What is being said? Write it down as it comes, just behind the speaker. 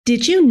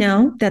Did you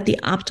know that the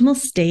optimal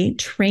state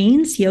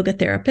trains yoga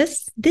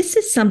therapists? This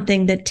is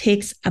something that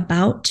takes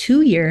about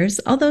 2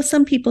 years, although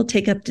some people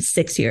take up to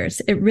 6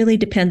 years. It really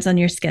depends on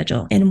your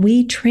schedule. And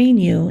we train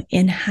you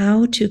in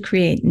how to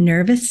create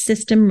nervous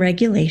system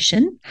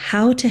regulation,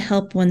 how to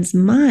help one's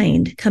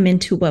mind come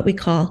into what we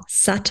call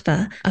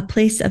sattva, a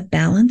place of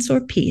balance or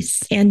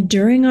peace. And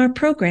during our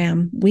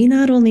program, we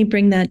not only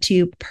bring that to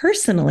you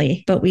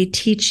personally, but we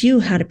teach you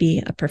how to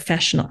be a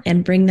professional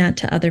and bring that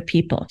to other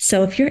people.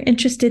 So if you're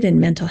interested in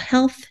mental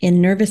health,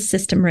 in nervous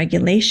system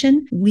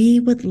regulation, we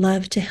would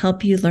love to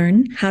help you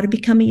learn how to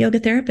become a yoga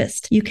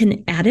therapist. You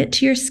can add it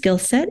to your skill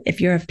set if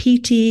you're a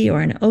PT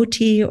or an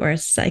OT or a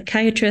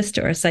psychiatrist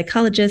or a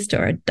psychologist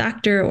or a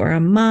doctor or a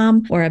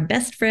mom or a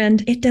best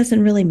friend. It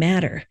doesn't really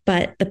matter.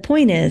 But the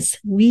point is,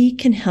 we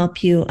can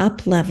help you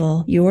up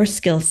level your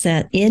skill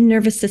set in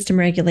nervous system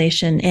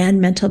regulation and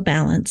mental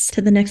balance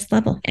to the next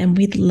level. And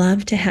we'd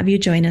love to have you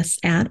join us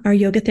at our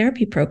yoga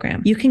therapy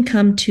program. You can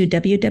come to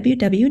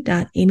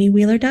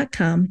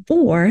www.amywheeler.com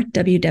or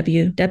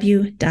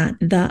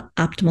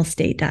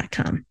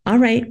www.theoptimalstate.com. All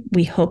right,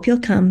 we hope you'll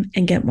come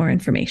and get more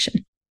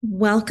information.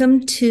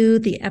 Welcome to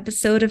the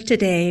episode of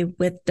today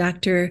with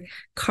Dr.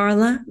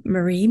 Carla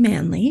Marie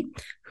Manley,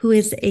 who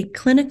is a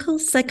clinical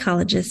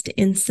psychologist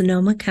in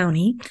Sonoma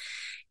County.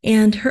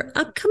 And her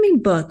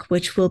upcoming book,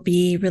 which will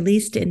be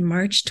released in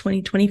March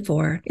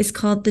 2024, is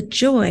called The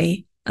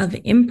Joy of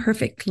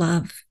Imperfect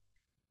Love.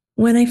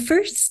 When I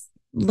first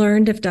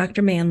learned of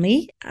Dr.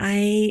 Manley,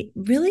 I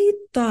really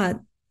thought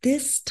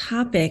this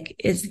topic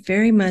is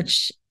very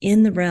much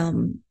in the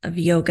realm of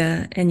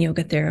yoga and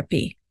yoga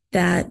therapy,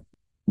 that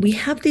we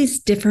have these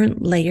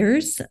different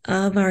layers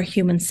of our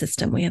human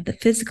system. We have the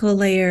physical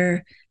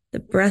layer, the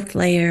breath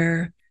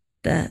layer,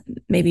 the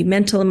maybe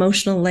mental,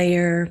 emotional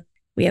layer.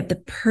 We have the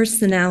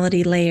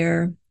personality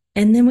layer,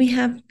 and then we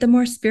have the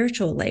more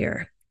spiritual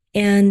layer.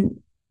 And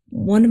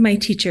one of my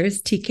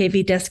teachers,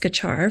 TKV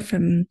Deskachar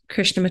from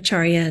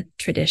Krishnamacharya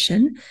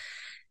tradition,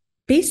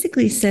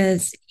 basically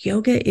says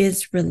yoga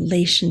is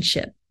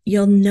relationship.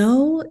 You'll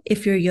know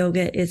if your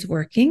yoga is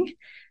working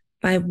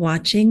by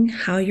watching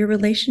how your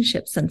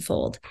relationships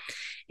unfold.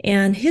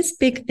 And his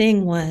big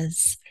thing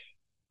was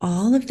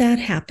all of that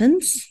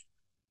happens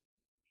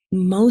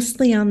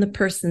mostly on the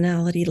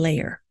personality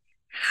layer,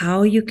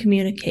 how you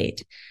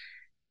communicate,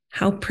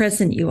 how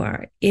present you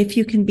are, if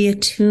you can be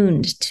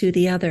attuned to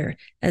the other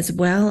as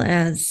well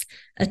as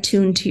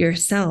attuned to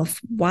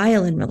yourself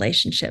while in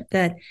relationship.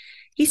 That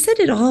he said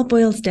it all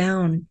boils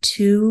down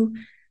to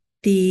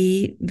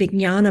the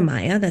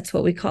Vijnanamaya, that's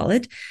what we call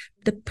it,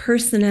 the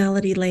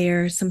personality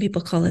layer. Some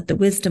people call it the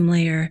wisdom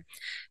layer.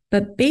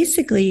 But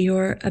basically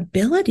your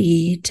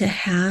ability to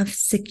have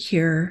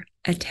secure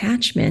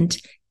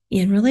attachment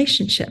in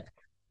relationship.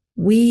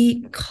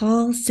 We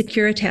call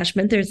secure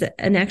attachment, there's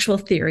an actual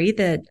theory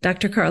that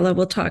Dr. Carla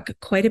will talk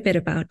quite a bit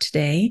about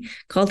today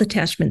called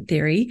attachment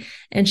theory.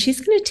 And she's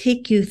going to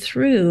take you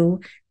through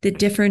the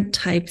different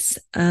types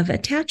of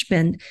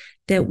attachment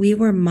that we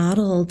were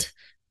modeled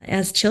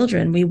as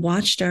children. We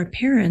watched our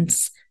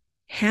parents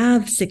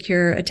have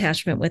secure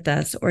attachment with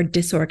us, or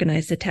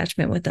disorganized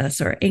attachment with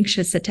us, or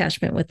anxious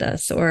attachment with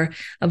us, or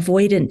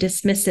avoidant,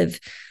 dismissive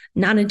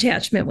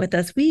non-attachment with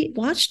us. We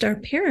watched our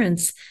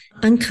parents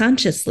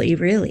unconsciously,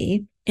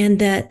 really. And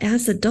that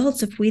as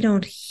adults, if we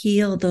don't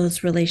heal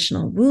those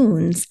relational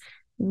wounds,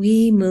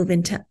 we move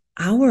into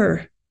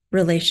our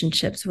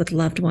relationships with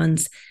loved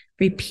ones,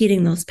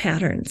 repeating those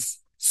patterns.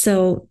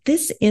 So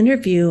this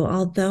interview,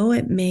 although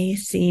it may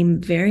seem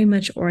very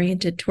much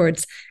oriented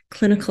towards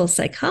clinical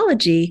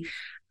psychology,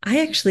 I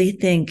actually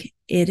think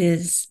it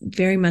is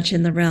very much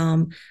in the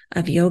realm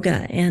of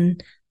yoga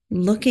and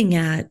looking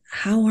at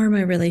how are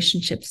my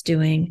relationships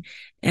doing?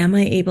 Am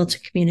I able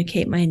to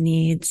communicate my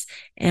needs?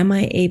 Am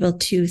I able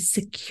to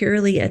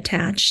securely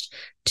attach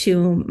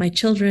to my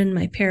children,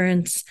 my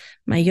parents,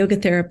 my yoga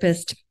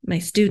therapist, my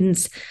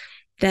students?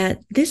 That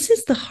this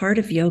is the heart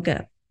of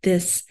yoga,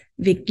 this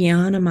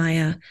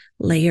Vijnanamaya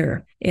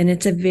layer. And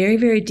it's a very,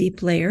 very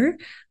deep layer,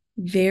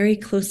 very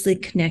closely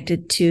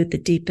connected to the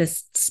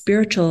deepest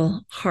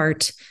spiritual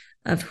heart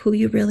of who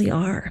you really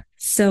are.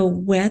 So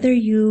whether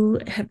you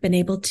have been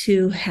able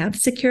to have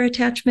secure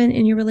attachment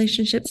in your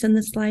relationships in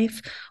this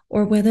life,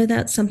 or whether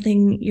that's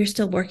something you're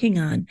still working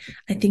on,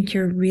 I think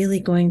you're really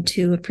going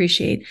to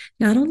appreciate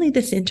not only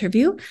this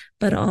interview,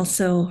 but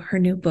also her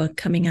new book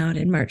coming out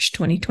in March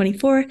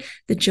 2024,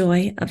 The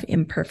Joy of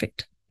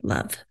Imperfect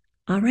Love.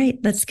 All right,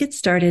 let's get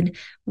started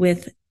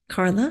with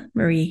Carla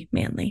Marie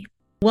Manley.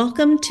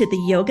 Welcome to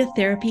the Yoga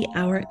Therapy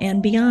Hour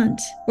and beyond.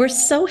 We're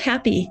so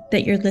happy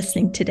that you're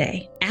listening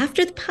today.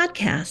 After the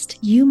podcast,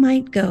 you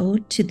might go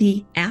to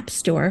the App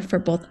Store for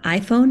both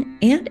iPhone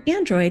and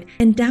Android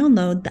and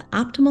download the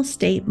Optimal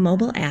State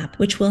mobile app,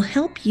 which will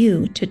help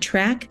you to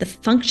track the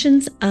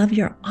functions of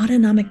your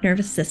autonomic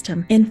nervous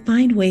system and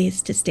find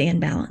ways to stay in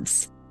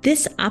balance.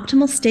 This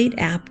Optimal State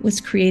app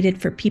was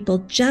created for people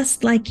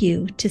just like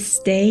you to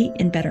stay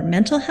in better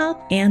mental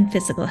health and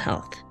physical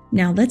health.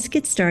 Now let's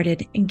get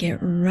started and get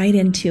right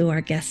into our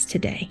guest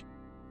today.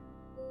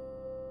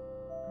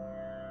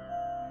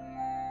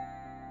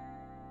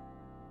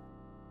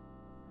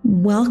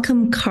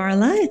 Welcome,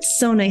 Carla. It's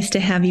so nice to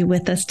have you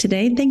with us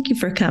today. Thank you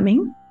for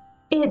coming.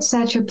 It's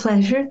such a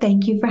pleasure.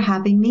 Thank you for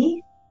having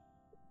me.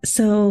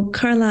 So,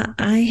 Carla,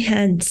 I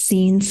had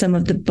seen some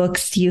of the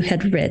books you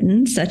had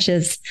written, such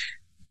as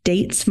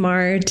Date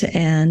Smart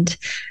and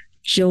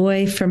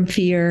Joy from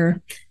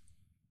Fear.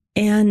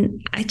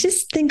 And I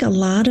just think a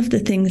lot of the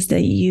things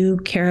that you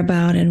care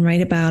about and write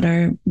about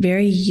are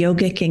very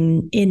yogic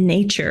in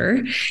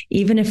nature,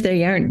 even if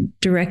they aren't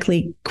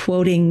directly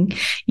quoting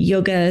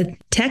yoga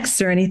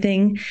texts or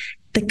anything.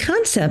 The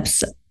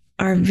concepts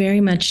are very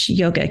much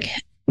yogic.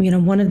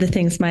 One of the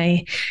things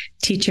my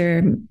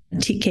teacher,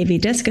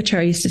 TKV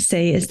Deskachar, used to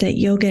say is that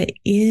yoga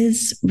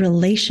is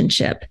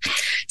relationship.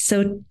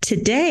 So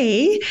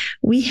today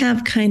we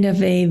have kind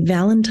of a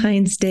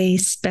Valentine's Day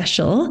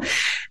special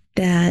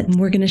that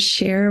we're going to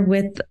share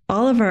with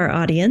all of our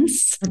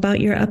audience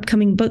about your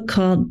upcoming book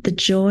called The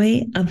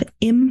Joy of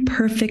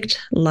Imperfect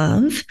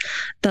Love,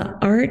 The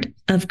Art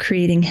of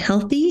Creating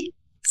Healthy,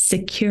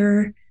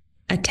 Secure,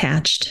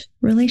 Attached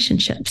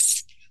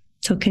Relationships.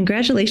 So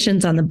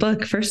congratulations on the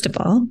book, first of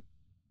all.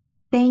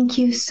 Thank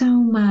you so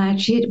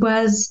much. It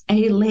was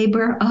a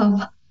labor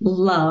of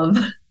love.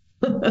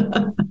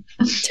 Tell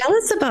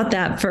us about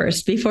that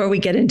first before we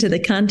get into the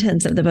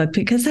contents of the book,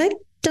 because I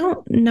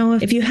don't know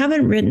if you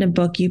haven't written a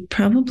book, you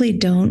probably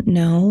don't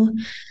know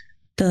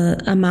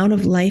the amount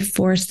of life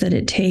force that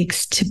it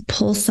takes to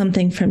pull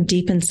something from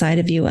deep inside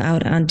of you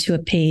out onto a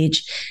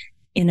page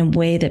in a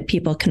way that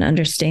people can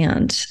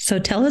understand. So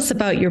tell us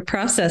about your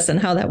process and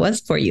how that was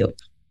for you.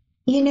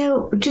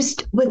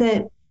 Just with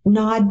a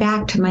nod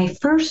back to my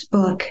first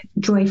book,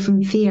 Joy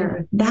from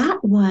Fear,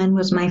 that one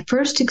was my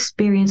first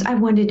experience. I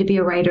wanted to be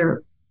a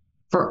writer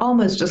for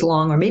almost as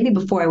long, or maybe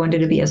before I wanted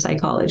to be a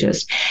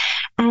psychologist.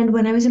 And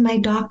when I was in my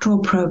doctoral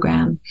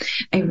program,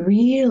 I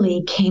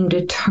really came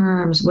to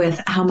terms with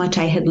how much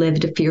I had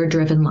lived a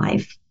fear-driven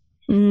life.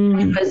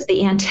 It was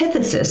the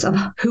antithesis of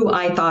who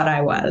I thought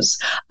I was.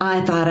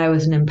 I thought I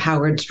was an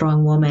empowered,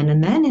 strong woman.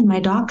 And then in my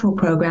doctoral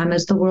program,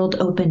 as the world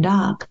opened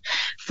up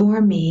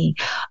for me,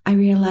 I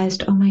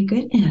realized, oh my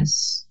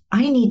goodness,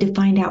 I need to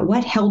find out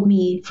what held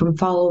me from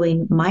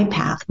following my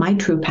path, my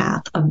true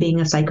path of being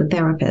a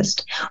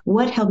psychotherapist.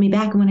 What held me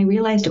back? And when I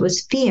realized it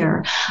was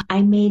fear,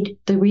 I made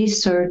the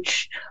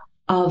research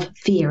of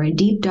fear, a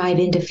deep dive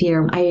into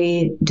fear.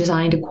 I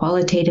designed a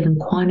qualitative and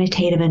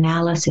quantitative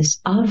analysis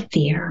of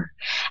fear,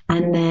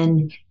 and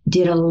then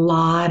did a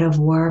lot of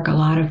work, a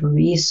lot of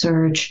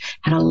research,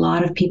 had a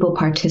lot of people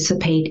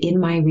participate in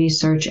my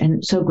research,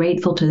 and so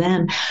grateful to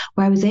them,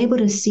 where I was able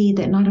to see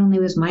that not only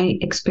was my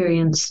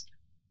experience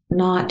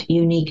not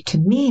unique to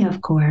me,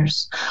 of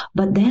course,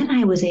 but then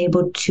I was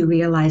able to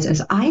realize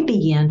as I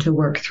began to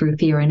work through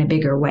fear in a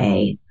bigger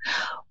way,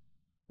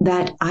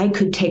 that I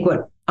could take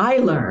what I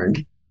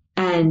learned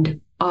and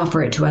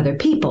offer it to other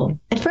people.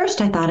 At first,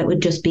 I thought it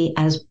would just be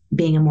as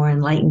being a more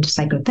enlightened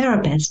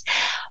psychotherapist.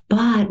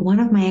 But one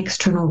of my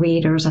external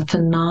readers, a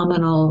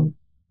phenomenal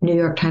New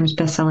York Times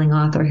bestselling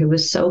author who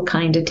was so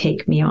kind to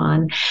take me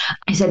on,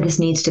 I said, this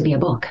needs to be a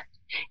book.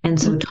 And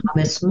so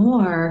Thomas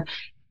More,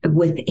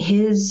 with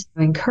his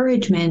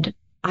encouragement,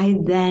 I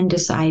then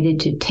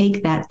decided to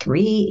take that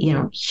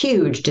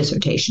huge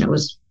dissertation. It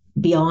was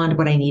beyond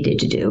what I needed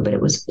to do, but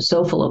it was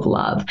so full of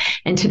love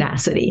and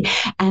tenacity.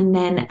 And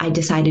then I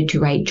decided to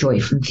write Joy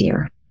from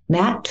Fear.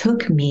 That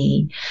took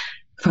me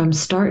from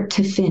start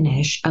to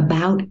finish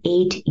about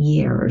 8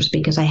 years,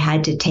 because I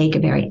had to take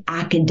a very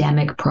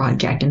academic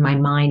project and my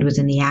mind was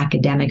in the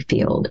academic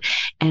field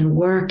and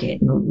work it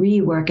and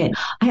rework it.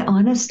 I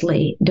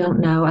honestly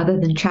don't know, other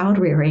than child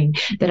rearing,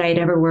 that I'd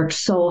ever worked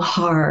so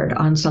hard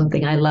on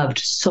something I loved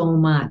so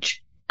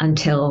much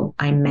until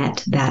I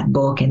met that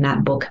book, and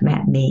that book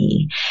met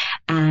me.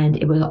 And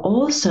it was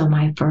also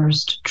my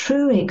first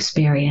true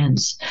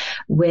experience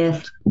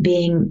with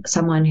being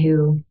someone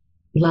who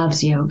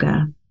loves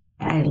yoga.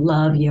 I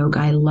love yoga.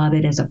 I love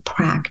it as a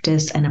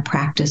practice and a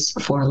practice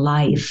for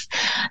life,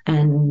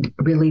 and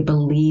really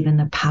believe in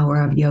the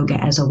power of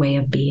yoga as a way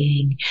of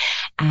being.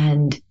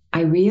 And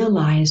I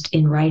realized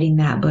in writing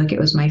that book, it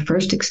was my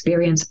first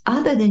experience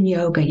other than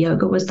yoga.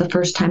 Yoga was the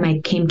first time I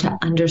came to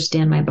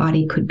understand my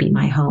body could be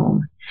my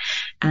home,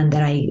 and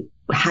that I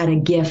had a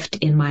gift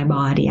in my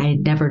body. I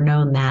had never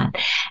known that.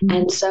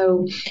 And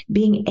so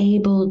being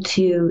able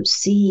to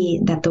see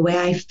that the way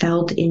I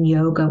felt in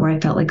yoga, where I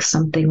felt like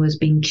something was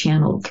being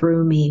channeled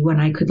through me when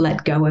I could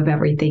let go of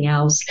everything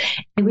else,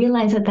 I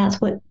realized that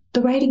that's what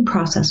the writing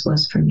process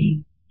was for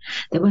me.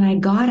 That when I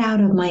got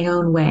out of my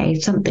own way,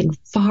 something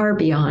far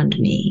beyond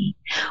me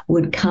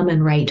would come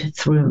and write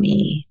through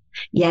me.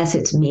 Yes,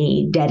 it's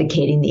me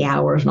dedicating the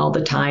hours and all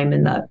the time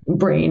and the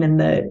brain and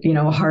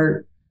the,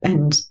 heart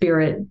and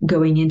spirit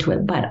going into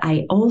it. But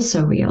I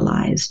also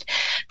realized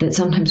that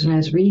sometimes when I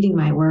was reading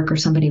my work or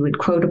somebody would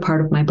quote a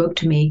part of my book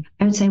to me,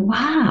 I would say,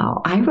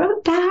 wow, I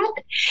wrote that.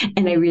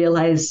 And I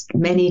realized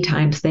many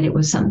times that it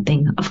was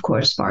something, of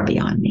course, far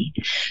beyond me.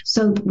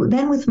 So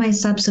then with my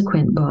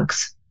subsequent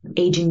books,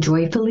 Aging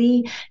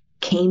Joyfully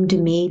came to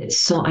me.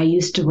 So I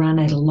used to run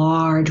a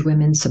large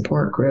women's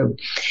support group.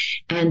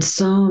 And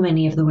so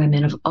many of the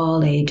women of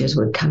all ages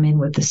would come in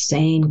with the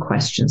same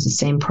questions, the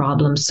same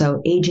problems.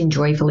 So Aging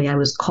Joyfully, I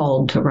was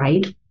called to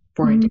write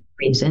for a different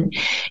reason.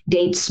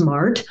 Date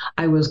Smart,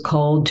 I was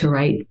called to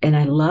write. And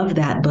I love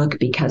that book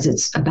because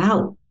it's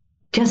about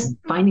just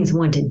finding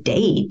someone to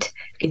date.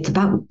 It's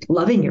about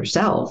loving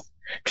yourself,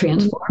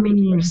 transforming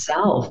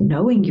yourself,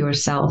 knowing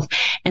yourself.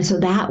 And so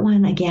that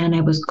one, again,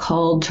 I was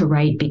called to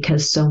write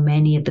because so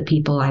many of the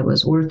people I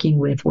was working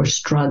with were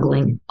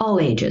struggling, all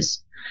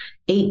ages,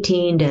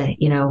 18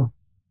 to,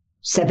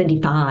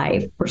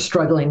 75, were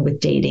struggling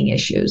with dating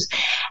issues.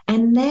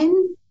 And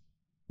then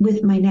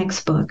with my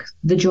next book,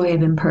 The Joy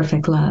of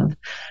Imperfect Love,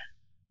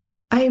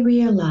 I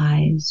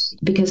realized,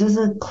 because as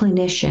a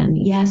clinician,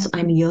 yes,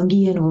 I'm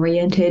Jungian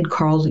oriented.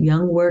 Carl's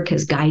Jung work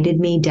has guided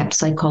me, depth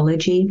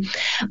psychology.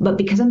 But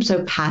because I'm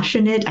so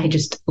passionate, I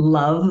just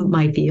love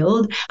my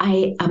field.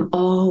 I am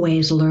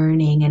always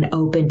learning and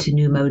open to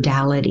new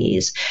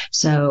modalities.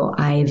 So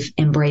I've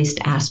embraced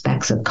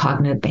aspects of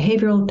cognitive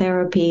behavioral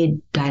therapy,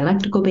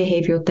 dialectical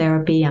behavioral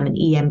therapy. I'm an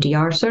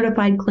EMDR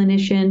certified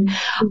clinician.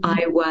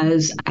 I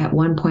was at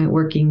one point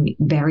working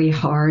very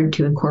hard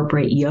to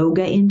incorporate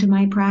yoga into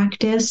my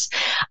practice,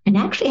 and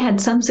actually had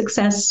some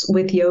success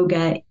with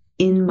yoga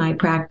in my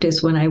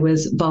practice when I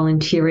was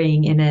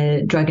volunteering in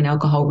a drug and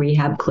alcohol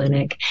rehab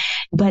clinic.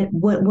 But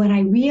what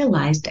I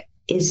realized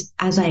is,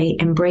 as I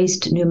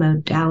embraced new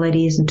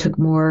modalities and took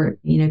more,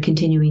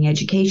 continuing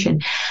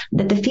education,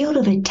 that the field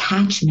of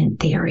attachment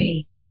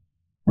theory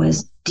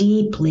was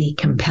deeply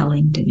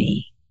compelling to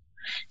me.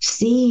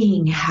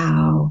 Seeing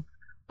how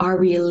our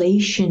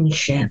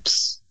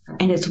relationships,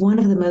 and it's one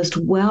of the most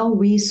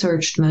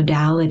well-researched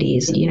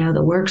modalities.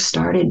 The work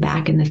started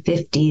back in the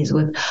 50s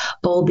with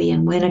Bowlby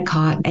and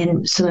Winnicott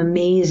and some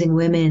amazing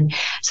women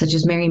such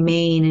as Mary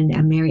Main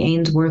and Mary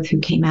Ainsworth, who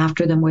came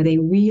after them, where they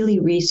really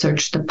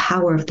researched the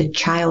power of the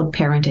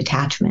child-parent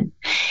attachment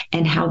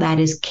and how that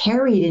is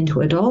carried into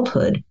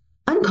adulthood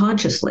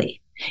unconsciously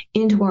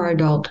into our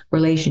adult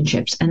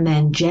relationships. And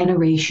then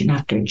generation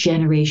after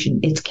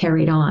generation, it's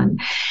carried on.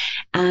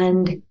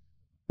 And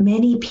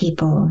many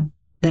people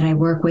that I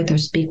work with or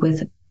speak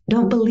with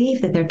don't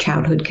believe that their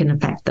childhood can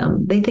affect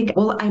them. They think,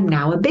 well, I'm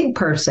now a big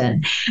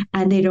person.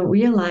 And they don't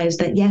realize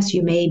that, yes,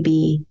 you may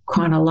be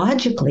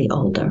chronologically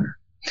older,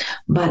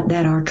 but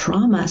that our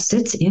trauma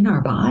sits in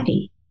our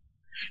body.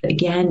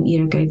 Again,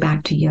 going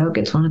back to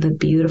yoga, it's one of the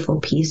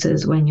beautiful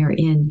pieces when you're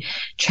in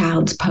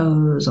child's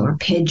pose or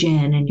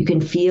pigeon, and you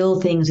can feel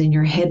things in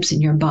your hips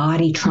and your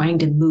body trying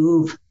to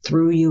move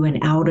through you and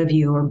out of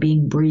you, or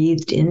being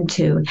breathed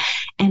into.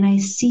 And I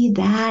see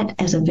that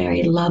as a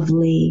very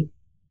lovely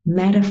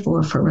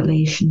metaphor for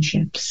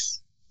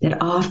relationships,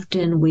 that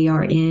often we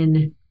are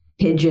in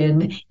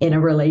pigeon in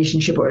a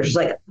relationship where it's just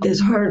like, this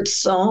hurts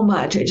so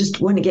much, I just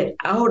want to get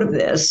out of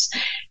this.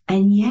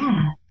 And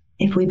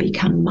if we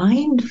become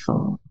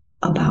mindful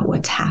about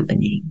what's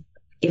happening,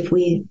 if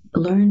we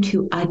learn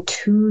to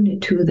attune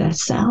to the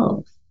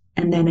self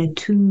and then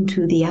attune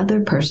to the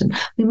other person,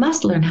 we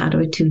must learn how to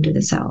attune to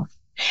the self.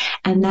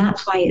 And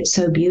that's why it's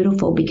so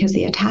beautiful, because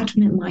the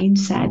attachment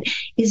mindset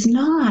is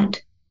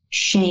not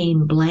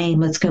shame, blame,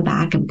 let's go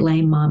back and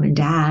blame mom and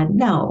dad,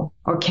 no,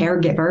 or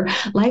caregiver.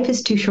 Life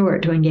is too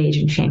short to engage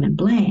in shame and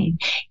blame.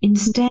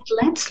 Instead,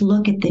 let's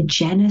look at the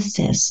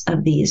genesis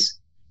of these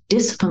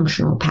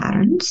dysfunctional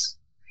patterns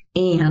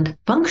and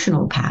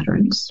functional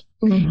patterns,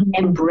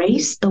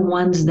 embrace the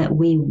ones that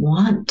we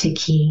want to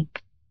keep.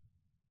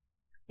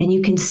 And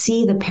you can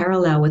see the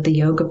parallel with the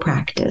yoga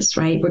practice,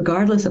 right?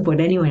 Regardless of what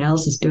anyone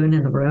else is doing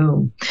in the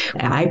room.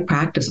 I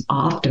practice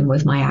often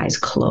with my eyes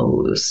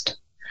closed.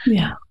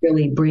 Yeah.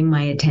 Really bring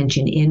my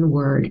attention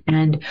inward.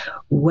 And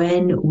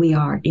when we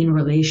are in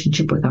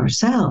relationship with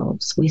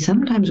ourselves, we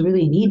sometimes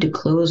really need to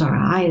close our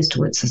eyes to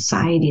what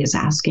society is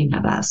asking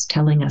of us,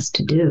 telling us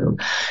to do,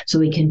 so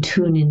we can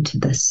tune into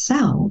the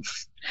self.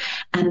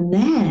 And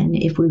then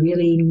if we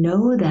really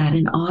know that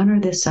and honor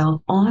the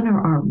self,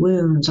 honor our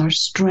wounds, our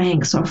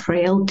strengths, our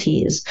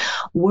frailties,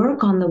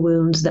 work on the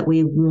wounds that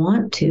we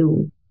want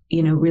to,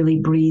 really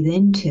breathe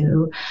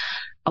into,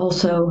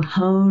 also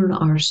hone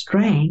our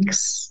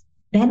strengths,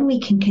 then we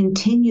can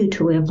continue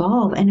to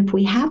evolve. And if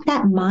we have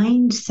that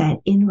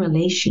mindset in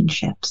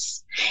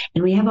relationships,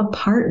 and we have a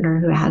partner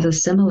who has a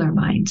similar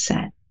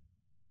mindset,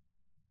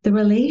 the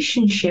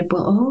relationship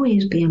will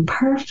always be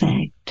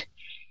imperfect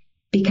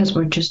because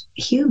we're just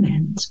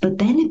humans. But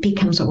then it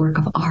becomes a work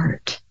of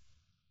art.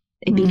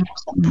 It becomes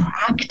a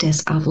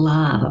practice of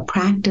love, a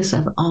practice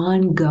of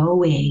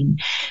ongoing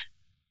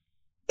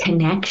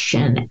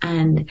connection.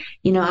 And,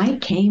 I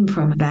came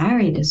from a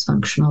very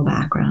dysfunctional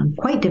background,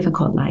 quite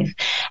difficult life.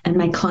 And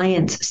my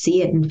clients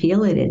see it and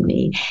feel it in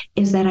me,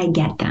 is that I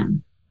get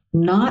them.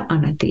 Not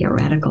on a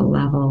theoretical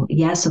level.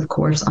 Yes, of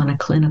course, on a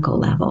clinical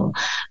level,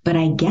 but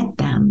I get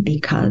them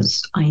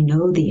because I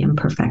know the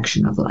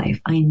imperfection of life.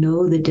 I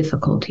know the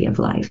difficulty of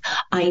life.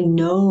 I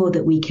know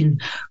that we can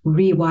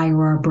rewire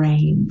our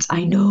brains.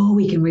 I know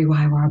we can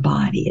rewire our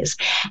bodies.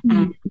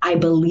 And I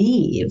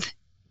believe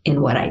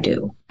in what I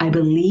do. I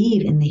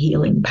believe in the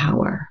healing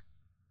power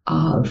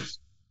of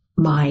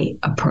my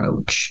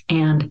approach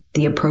and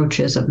the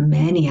approaches of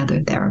many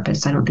other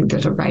therapists. I don't think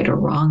there's a right or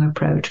wrong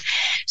approach.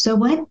 So,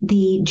 what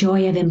the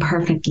joy of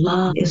imperfect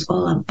love is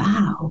all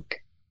about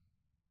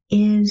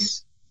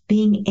is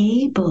being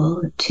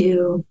able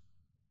to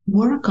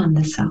work on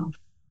the self,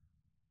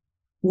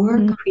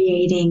 work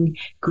creating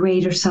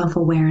greater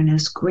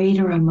self-awareness,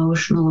 greater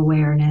emotional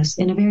awareness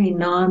in a very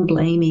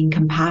non-blaming,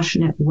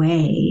 compassionate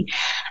way.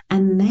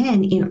 And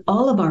then in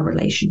all of our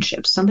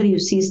relationships, somebody who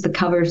sees the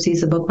cover,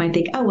 sees the book might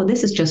think, oh, well,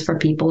 this is just for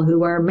people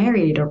who are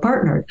married or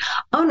partnered.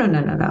 Oh, no,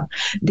 no, no, no.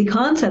 The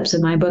concepts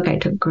in my book, I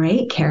took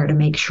great care to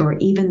make sure,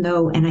 even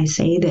though, and I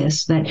say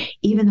this, that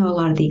even though a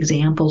lot of the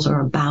examples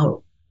are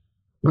about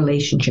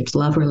relationships,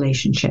 love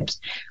relationships,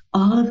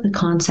 all of the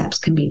concepts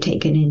can be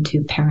taken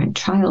into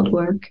parent-child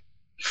work,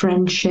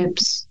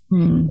 friendships,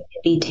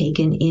 be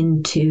taken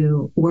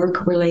into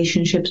work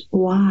relationships.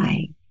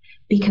 Why?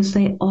 Because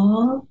they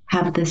all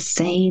have the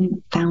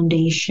same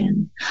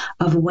foundation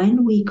of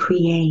when we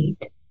create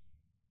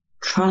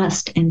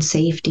trust and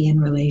safety in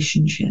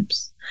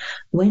relationships,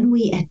 when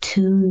we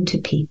attune to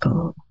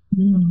people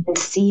and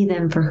see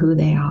them for who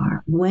they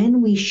are,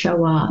 when we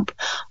show up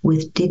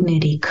with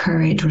dignity,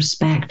 courage,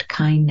 respect,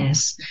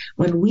 kindness,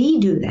 when we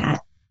do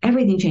that,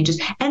 everything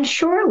changes. And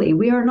surely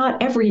we are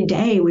not every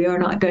day, we are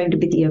not going to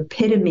be the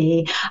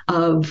epitome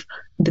of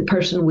the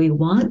person we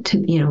want to,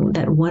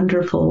 that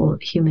wonderful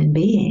human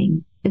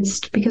being. It's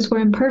because we're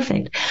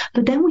imperfect.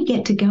 But then we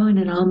get to go in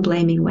an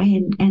unblaming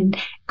way and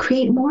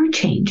create more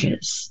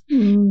changes.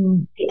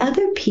 The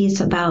other piece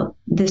about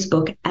this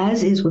book,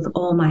 as is with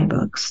all my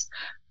books,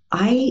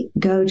 I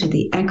go to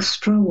the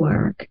extra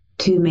work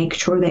to make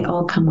sure they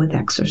all come with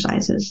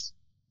exercises.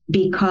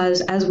 Because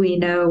as we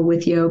know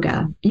with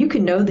yoga, you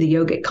can know the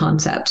yogic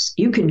concepts,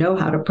 you can know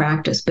how to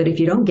practice, but if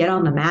you don't get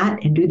on the mat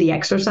and do the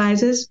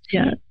exercises,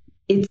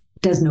 it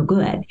does no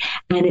good.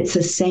 And it's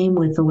the same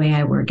with the way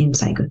I work in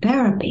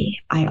psychotherapy.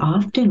 I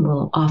often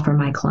will offer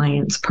my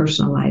clients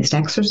personalized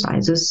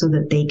exercises so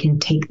that they can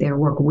take their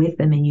work with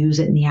them and use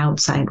it in the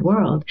outside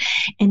world.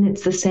 And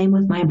it's the same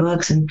with my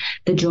books and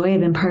the joy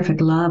of imperfect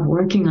love,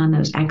 working on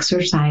those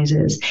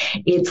exercises.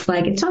 It's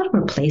like, it's not a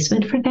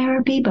replacement for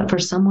therapy, but for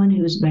someone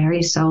who's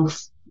very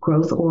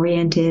growth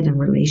oriented and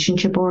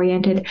relationship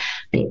oriented,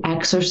 the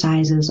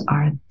exercises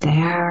are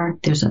there.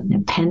 There's an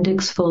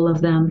appendix full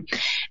of them.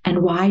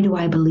 And why do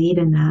I believe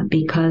in that?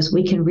 Because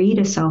we can read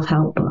a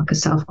self-help book, a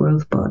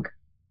self-growth book,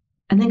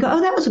 and then go,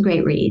 oh, that was a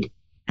great read.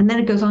 And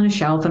then it goes on a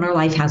shelf and our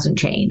life hasn't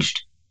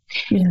changed.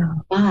 Yeah.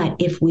 But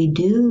if we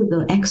do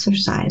the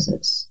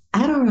exercises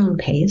at our own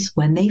pace,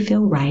 when they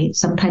feel right,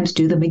 sometimes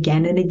do them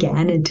again and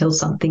again until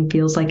something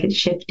feels like it's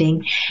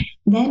shifting,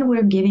 then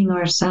we're giving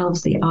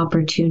ourselves the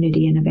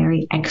opportunity in a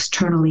very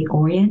externally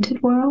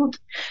oriented world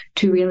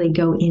to really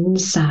go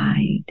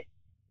inside,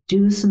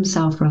 do some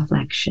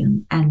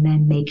self-reflection, and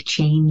then make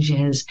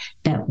changes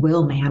that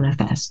will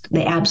manifest.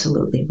 They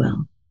absolutely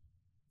will.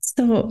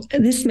 So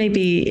this may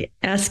be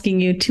asking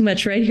you too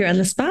much right here on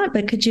the spot,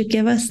 but could you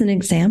give us an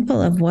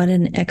example of what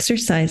an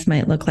exercise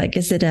might look like?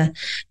 Is it a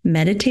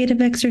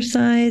meditative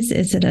exercise?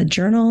 Is it a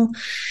journal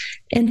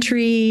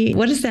entry?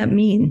 What does that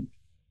mean?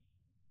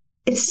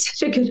 It's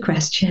such a good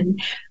question.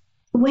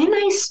 When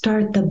I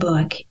start the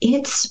book,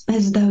 it's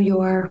as though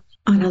you're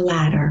on a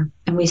ladder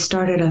and we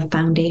start at a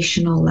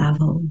foundational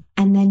level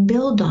and then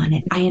build on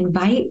it. I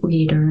invite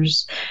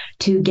readers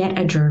to get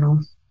a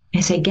journal. I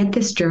say, get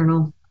this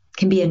journal. It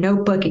can be a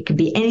notebook. It could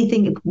be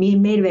anything. It can be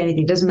made of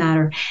anything. It doesn't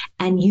matter.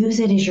 And use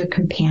it as your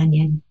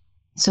companion.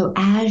 So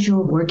as you're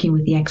working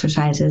with the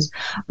exercises,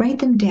 write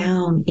them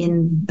down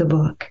in the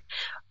book.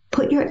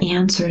 Put your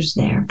answers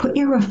there. Put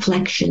your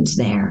reflections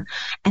there.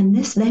 And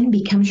this then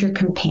becomes your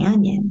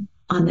companion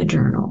on the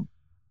journal.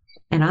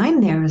 And I'm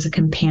there as a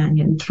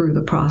companion through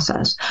the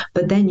process.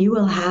 But then you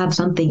will have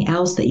something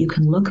else that you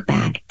can look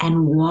back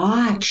and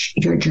watch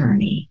your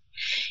journey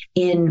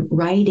in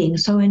writing.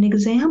 So an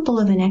example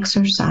of an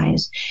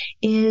exercise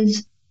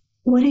is,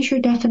 what is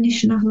your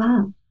definition of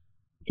love?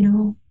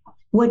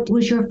 What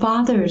was your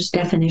father's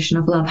definition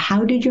of love?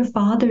 How did your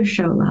father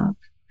show love?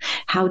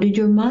 How did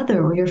your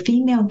mother or your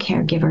female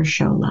caregiver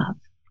show love?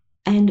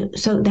 And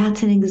so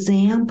that's an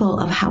example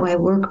of how I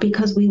work,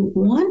 because we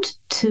want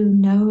to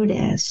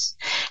notice.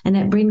 And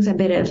it brings a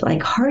bit of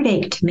like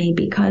heartache to me,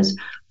 because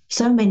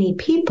so many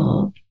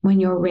people, when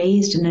you're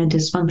raised in a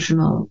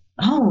dysfunctional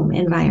home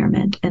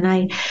environment, and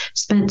I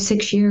spent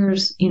 6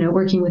 years,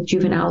 working with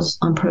juveniles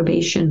on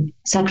probation,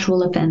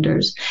 sexual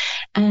offenders,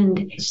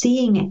 and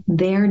seeing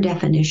their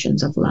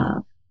definitions of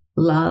love.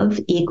 Love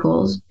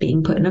equals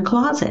being put in a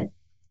closet.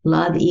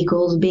 Love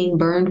equals being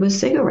burned with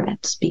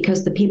cigarettes,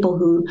 because the people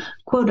who,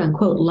 quote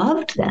unquote,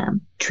 loved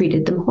them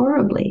treated them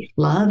horribly.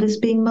 Love is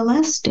being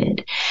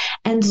molested.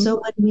 And so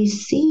when we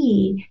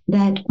see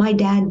that my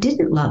dad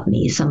didn't love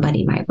me,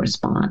 somebody might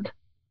respond,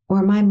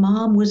 or my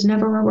mom was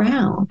never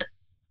around,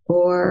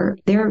 or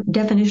their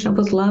definition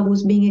of love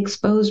was being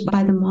exposed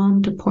by the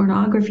mom to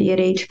pornography at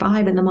age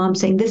 5, and the mom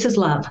saying, this is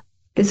love.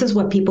 This is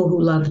what people who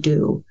love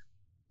do.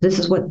 This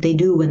is what they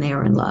do when they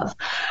are in love.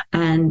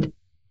 And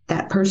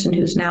that person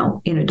who's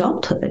now in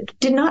adulthood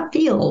did not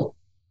feel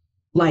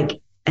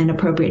like an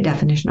appropriate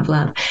definition of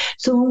love.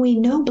 So when we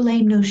no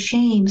blame, no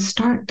shame,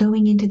 start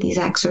going into these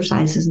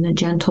exercises in a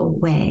gentle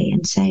way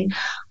and say,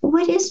 well,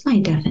 what is my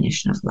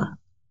definition of love?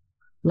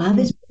 Love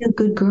is being a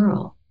good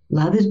girl.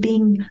 Love is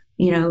being,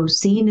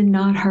 seen and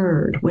not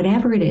heard,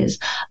 whatever it is.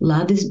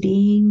 Love is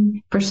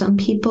being, for some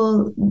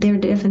people, their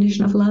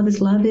definition of love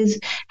is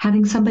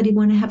having somebody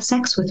want to have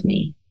sex with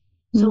me.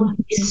 So when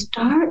we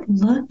start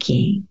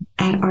looking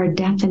at our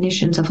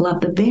definitions of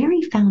love, the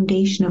very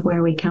foundation of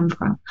where we come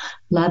from,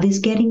 love is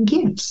getting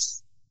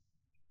gifts.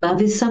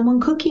 Love is someone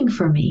cooking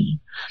for me.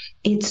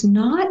 It's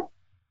not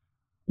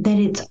that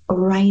it's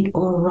right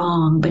or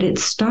wrong, but it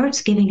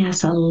starts giving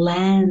us a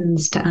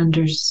lens to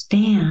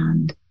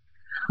understand.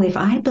 If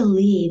I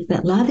believe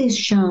that love is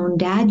shown,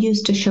 Dad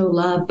used to show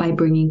love by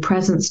bringing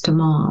presents to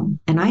Mom,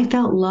 and I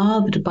felt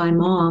loved by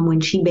Mom when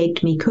she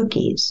baked me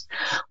cookies.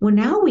 Well,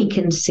 now we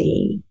can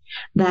see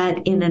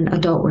that in an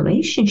adult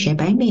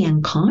relationship, I may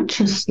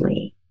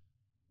unconsciously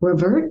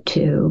revert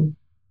to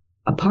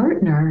a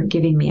partner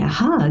giving me a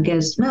hug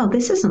as, no,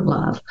 this isn't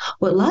love.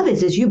 What love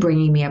is you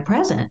bringing me a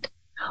present.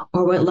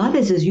 Or what love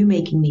is you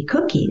making me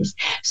cookies.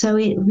 So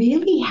it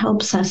really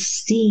helps us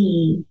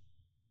see,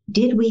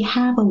 did we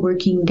have a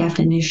working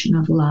definition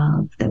of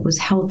love that was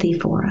healthy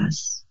for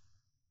us,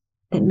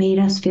 that made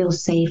us feel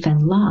safe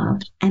and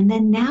loved? And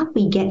then now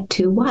we get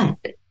to what?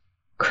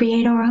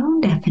 Create our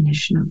own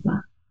definition of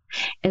love.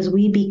 As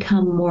we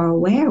become more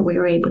aware,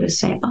 we're able to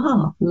say,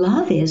 oh,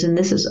 love is, and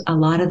this is a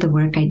lot of the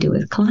work I do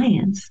with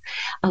clients.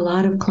 A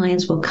lot of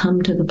clients will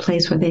come to the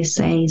place where they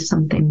say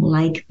something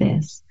like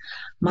this.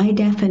 My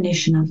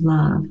definition of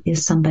love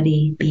is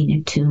somebody being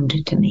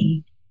attuned to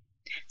me,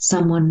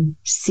 someone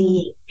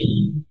seeing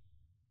me,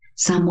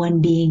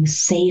 someone being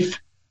safe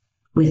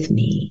with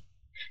me,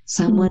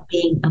 someone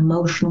being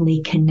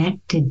emotionally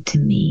connected to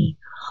me.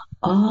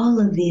 All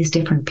of these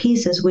different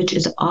pieces, which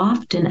is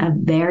often a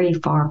very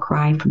far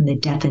cry from the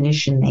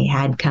definition they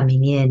had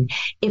coming in,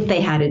 if they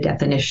had a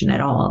definition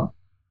at all.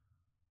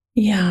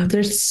 Yeah,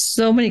 there's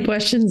so many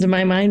questions in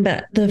my mind,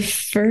 but the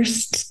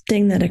first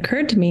thing that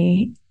occurred to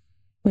me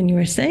when you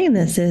were saying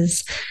this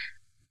is,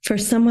 for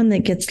someone that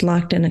gets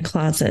locked in a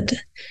closet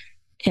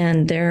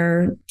and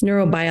their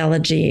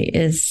neurobiology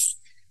is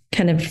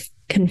kind of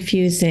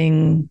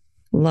confusing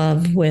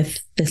love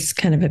with this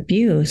kind of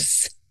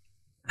abuse,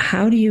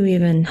 how do you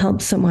even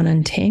help someone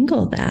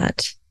untangle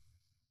that?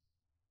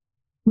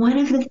 One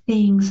of the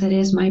things that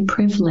is my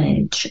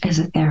privilege as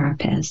a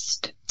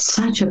therapist,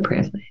 such a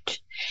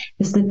privilege,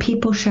 is that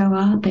people show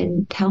up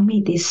and tell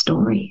me these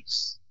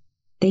stories.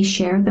 They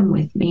share them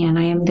with me, and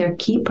I am their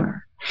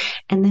keeper.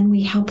 And then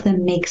we help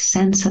them make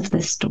sense of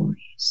the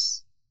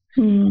stories.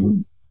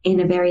 In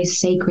a very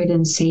sacred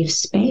and safe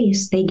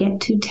space, they get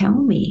to tell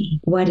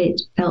me what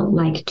it felt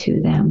like to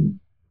them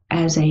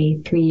as a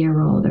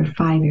 3-year-old or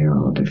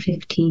 5-year-old or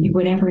 15,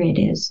 whatever it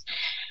is.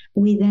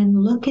 We then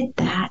look at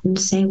that and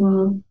say,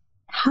 well,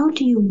 how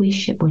do you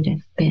wish it would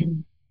have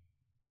been?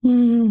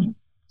 And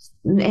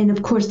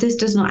of course, this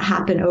does not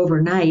happen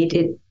overnight.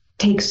 It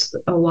takes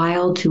a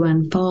while to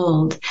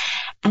unfold.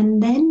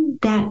 And then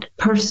that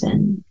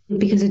person,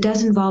 because it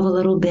does involve a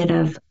little bit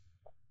of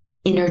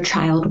inner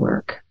child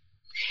work,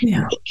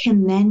 it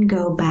can then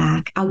go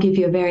back. I'll give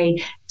you a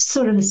very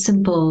sort of a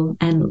simple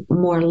and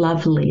more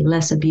lovely,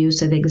 less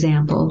abusive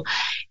example.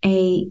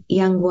 A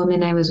young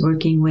woman I was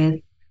working with,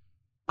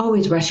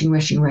 always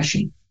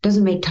rushing,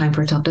 doesn't make time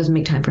for herself, doesn't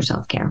make time for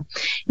self-care.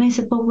 And I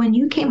said, well, when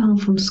you came home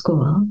from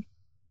school,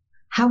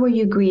 how were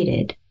you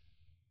greeted?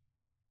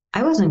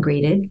 I wasn't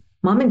greeted.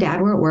 Mom and Dad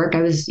were at work.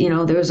 I was, there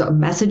was a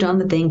message on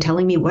the thing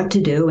telling me what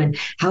to do and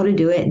how to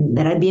do it, and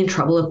that I'd be in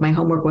trouble if my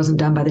homework wasn't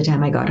done by the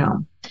time I got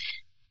home.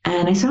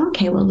 And I said,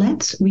 okay, well,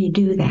 let's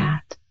redo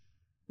that.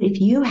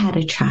 If you had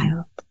a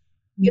child,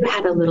 you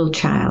had a little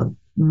child,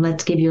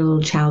 let's give your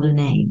little child a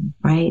name,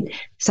 right?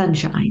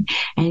 Sunshine.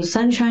 And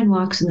Sunshine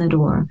walks in the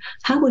door.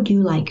 How would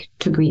you like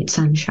to greet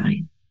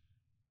Sunshine?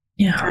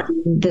 Yeah.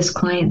 And this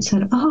client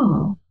said,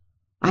 oh,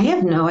 I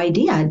have no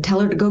idea. I'd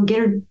tell her to go get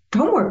her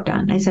homework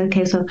done. I said,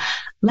 okay, so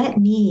let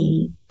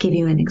me give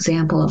you an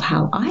example of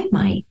how I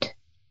might,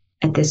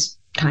 at this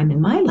time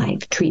in my life,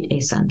 treat a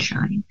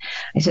Sunshine.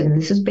 I said, and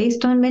this is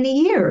based on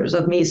many years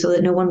of me so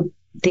that no one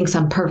thinks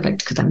I'm perfect,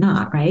 because I'm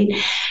not, right?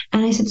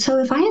 And I said, so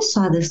if I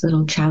saw this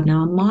little child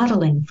now, I'm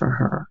modeling for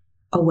her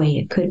a way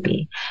it could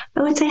be.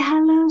 I would say,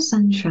 hello,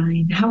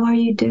 Sunshine. How are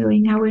you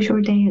doing? How was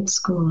your day at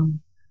school?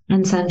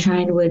 And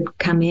Sunshine would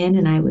come in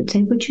and I would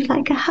say, would you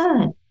like a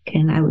hug?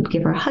 And I would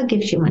give her a hug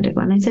if she wanted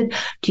one. I said,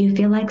 do you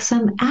feel like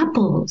some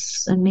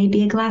apples and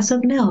maybe a glass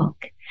of milk?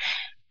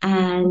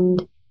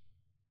 And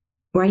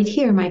right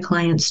here, my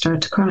client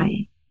starts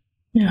crying.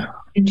 Yeah.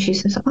 And she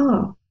says,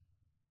 oh,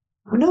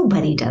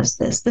 nobody does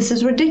this. This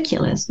is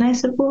ridiculous. And I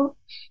said, well,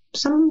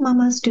 some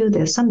mamas do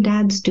this. Some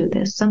dads do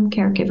this. Some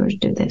caregivers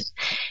do this.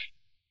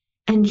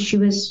 And she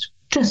was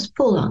just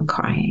full on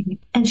crying.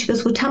 And she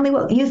goes, well, tell me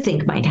what you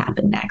think might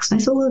happen next. And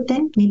I said, well,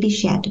 then maybe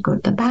she had to go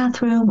to the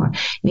bathroom, or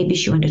maybe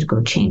she wanted to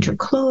go change her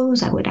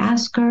clothes. I would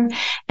ask her.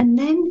 And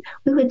then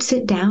we would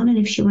sit down, and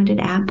if she wanted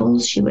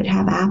apples, she would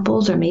have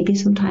apples, or maybe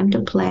some time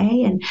to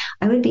play. And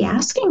I would be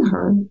asking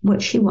her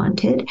what she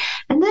wanted.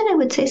 And then I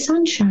would say,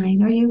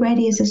 sunshine, are you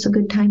ready? Is this a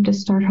good time to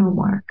start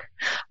homework?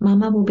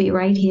 Mama will be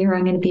right here.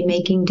 I'm going to be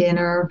making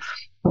dinner.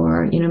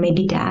 Or,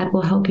 maybe dad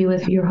will help you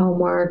with your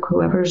homework,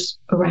 whoever's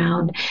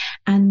around.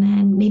 And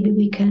then maybe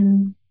we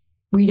can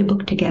read a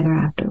book together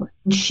afterward.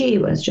 And she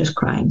was just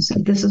crying,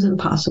 said, this is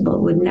impossible.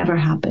 It would never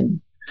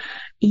happen.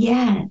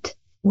 Yet,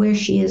 where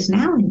she is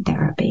now in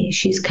therapy,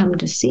 she's come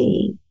to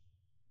see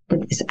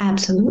that it's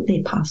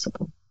absolutely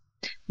possible,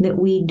 that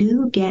we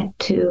do get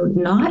to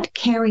not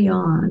carry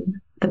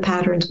on the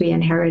patterns we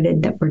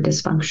inherited that were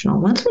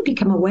dysfunctional. Once we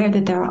become aware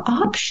that there are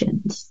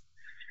options,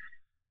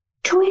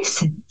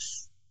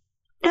 choices,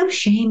 no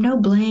shame, no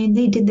blame.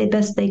 They did the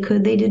best they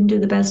could. They didn't do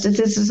the best. This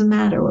doesn't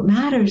matter. What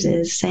matters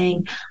is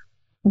saying,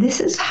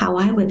 this is how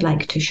I would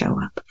like to show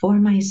up for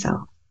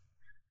myself,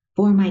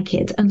 for my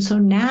kids. And so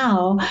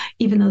now,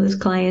 even though this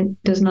client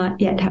does not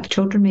yet have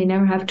children, may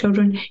never have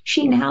children,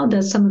 she now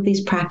does some of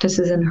these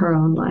practices in her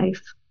own life,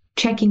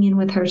 checking in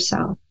with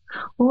herself.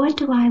 Well, what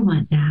do I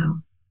want now?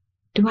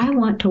 Do I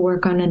want to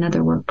work on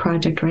another work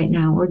project right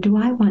now? Or do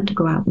I want to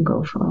go out and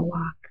go for a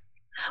walk?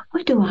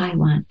 What do I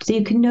want? So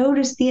you can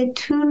notice the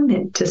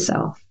attunement to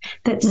self.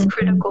 That's the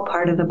critical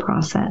part of the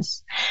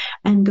process.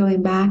 And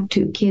going back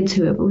to kids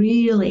who have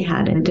really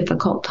had a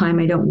difficult time,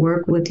 I don't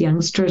work with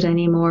youngsters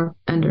anymore,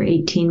 under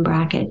 18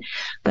 bracket,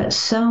 but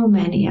so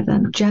many of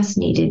them just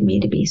needed me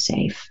to be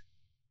safe,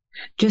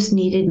 just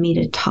needed me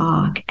to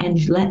talk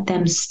and let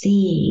them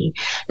see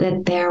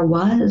that there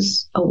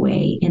was a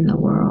way in the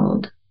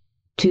world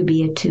to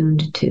be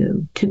attuned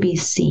to be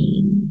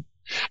seen.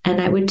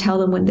 And I would tell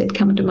them when they'd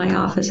come to my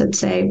office, I'd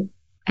say,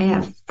 I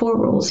have 4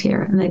 rules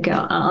here. And they'd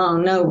go, oh,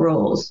 no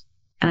rules.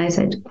 And I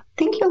said, I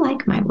think you'll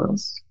like my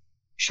rules.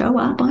 Show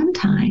up on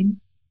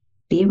time,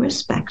 be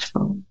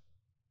respectful,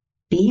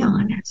 be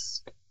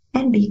honest,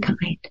 and be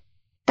kind.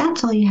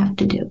 That's all you have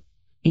to do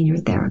in your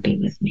therapy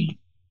with me.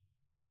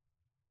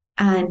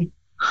 And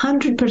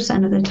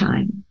 100% of the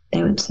time,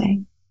 they would say,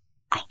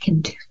 I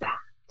can do that.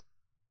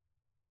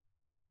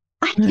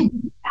 I can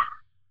do that.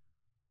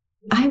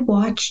 I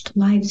watched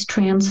lives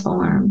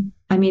transform.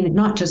 I mean,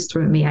 not just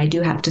through me. I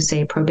do have to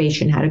say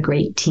probation had a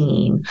great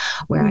team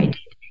where I did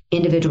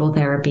individual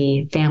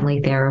therapy, family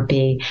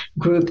therapy,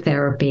 group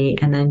therapy,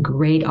 and then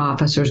great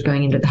officers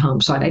going into the home.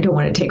 So I don't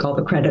want to take all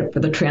the credit for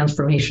the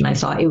transformation I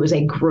saw. It was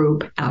a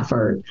group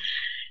effort.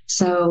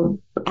 So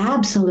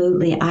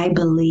absolutely, I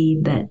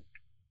believe that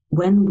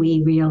when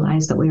we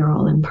realize that we are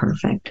all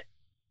imperfect,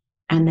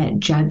 and that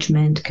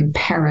judgment,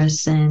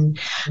 comparison,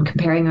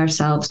 comparing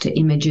ourselves to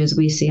images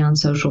we see on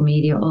social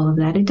media, all of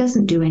that, it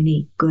doesn't do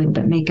any good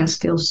but make us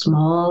feel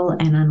small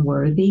and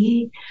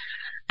unworthy.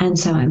 And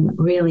so I'm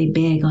really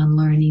big on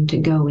learning to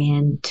go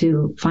in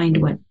to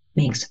find what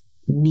makes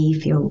me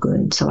feel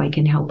good so I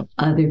can help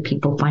other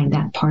people find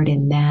that part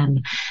in them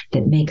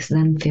that makes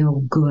them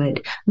feel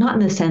good. Not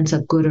in the sense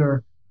of good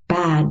or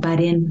bad, but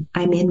I'm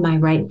in my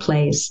right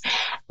place.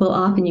 Well,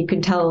 often you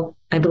can tell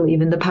I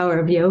believe in the power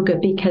of yoga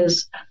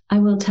because I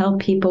will tell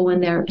people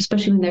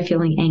especially when they're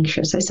feeling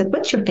anxious, I said,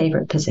 what's your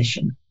favorite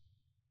position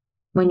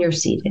when you're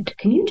seated?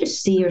 Can you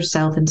just see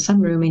yourself in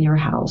some room in your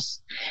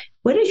house?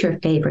 What is your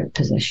favorite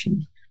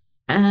position?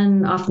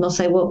 And often they'll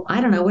say, well, I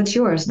don't know, what's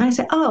yours? And I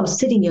say, oh,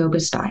 sitting yoga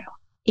style.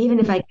 Even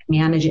if I can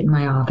manage it in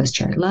my office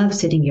chair, I love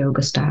sitting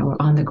yoga style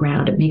or on the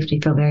ground. It makes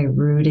me feel very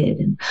rooted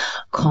and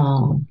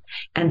calm.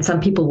 And some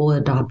people will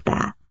adopt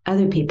that.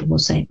 Other people will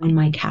say, on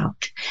my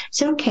couch.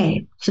 So,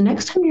 okay, so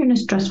next time you're in a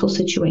stressful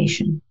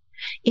situation,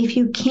 if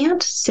you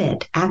can't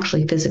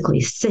actually physically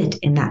sit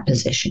in that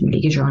position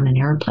because you're on an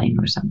airplane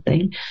or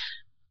something,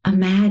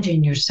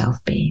 imagine yourself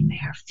being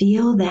there.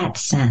 Feel that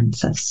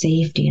sense of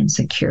safety and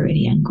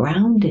security and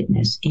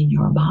groundedness in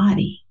your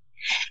body.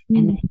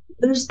 And then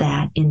use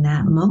that in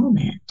that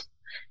moment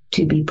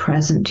to be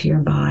present to your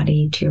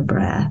body, to your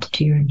breath,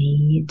 to your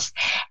needs.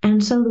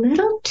 And so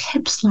little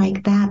tips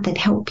like that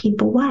help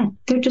people what?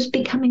 They're just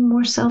becoming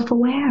more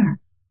self-aware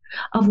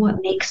of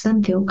what makes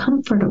them feel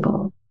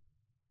comfortable.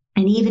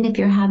 And even if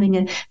you're having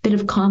a bit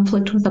of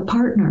conflict with a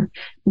partner,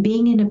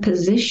 being in a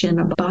position,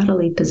 a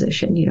bodily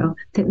position,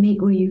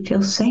 where you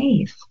feel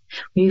safe,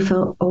 where you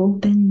feel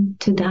open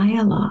to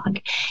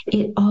dialogue,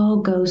 it all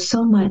goes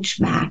so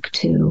much back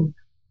to,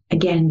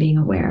 again, being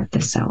aware of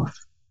the self.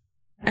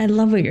 I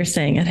love what you're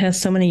saying. It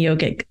has so many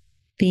yogic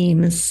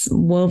themes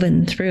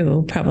woven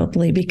through,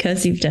 probably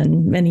because you've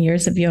done many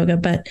years of yoga.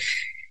 But,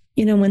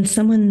 when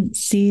someone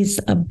sees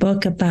a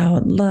book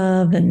about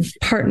love and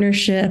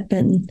partnership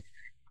and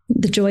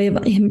the joy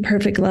of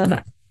imperfect love,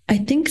 I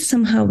think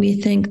somehow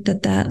we think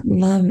that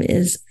love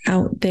is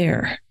out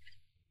there.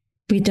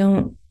 We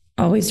don't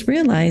always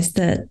realize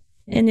that,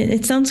 and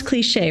it sounds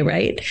cliche,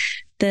 right?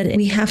 That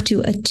we have to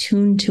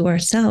attune to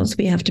ourselves.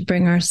 We have to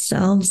bring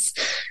ourselves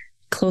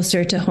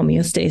closer to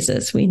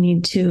homeostasis. We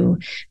need to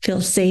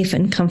feel safe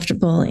and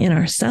comfortable in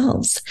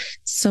ourselves.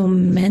 So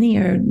many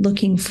are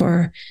looking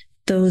for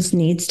those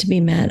needs to be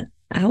met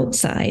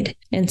outside.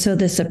 And so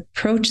this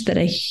approach that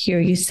I hear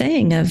you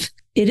saying of,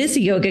 it is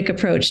a yogic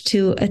approach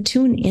to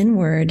attune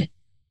inward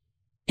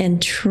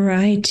and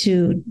try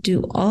to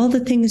do all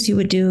the things you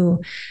would do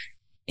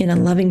in a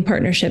loving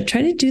partnership.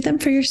 Try to do them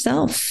for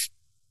yourself.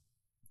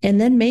 And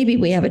then maybe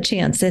we have a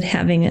chance at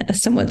having a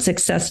somewhat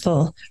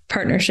successful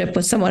partnership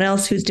with someone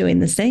else who's doing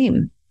the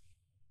same.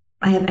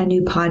 I have a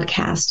new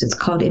podcast. It's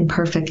called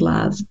Imperfect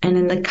Love. And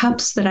in the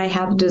cups that I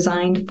have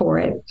designed for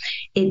it,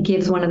 it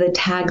gives one of the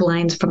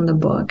taglines from the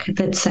book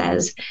that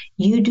says,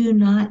 "You do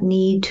not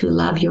need to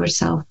love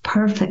yourself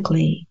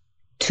perfectly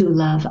to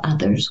love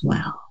others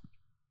well."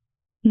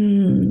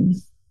 And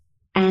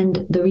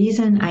the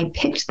reason I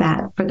picked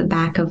that for the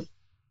back of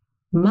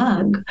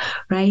mug,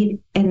 right,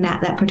 and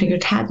that particular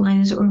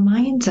tagline is it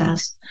reminds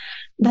us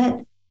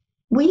that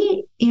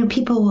we,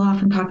 people will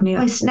often talk to me,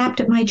 I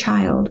snapped at my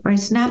child or I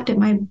snapped at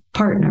my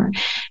partner.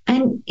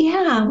 And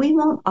yeah, we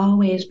won't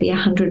always be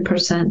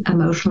 100%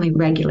 emotionally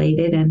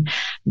regulated and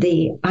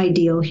the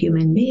ideal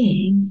human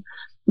being.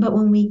 But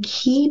when we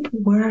keep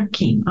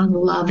working on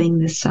loving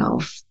the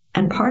self,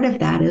 and part of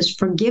that is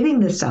forgiving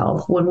the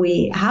self when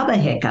we have a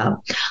hiccup,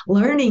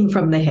 learning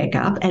from the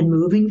hiccup and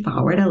moving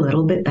forward a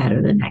little bit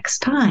better the next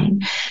time.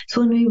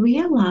 So when we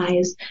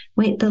realize,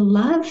 wait, the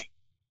love,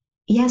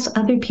 yes,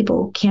 other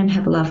people can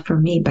have love for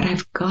me, but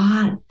I've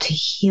got to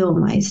heal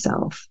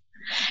myself.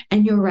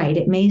 And you're right,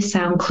 it may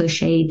sound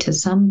cliche to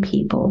some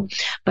people,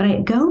 but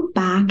I go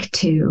back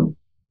to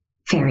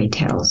fairy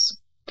tales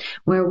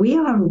where we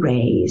are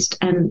raised,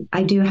 and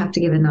I do have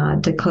to give a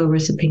nod to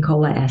Clarissa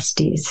Pinkola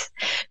Estes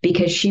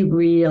because she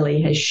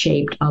really has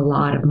shaped a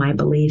lot of my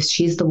beliefs.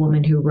 She's the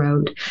woman who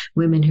wrote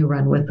Women Who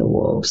Run with the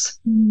Wolves.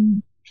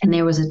 And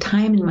there was a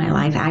time in my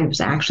life, I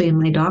was actually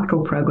in my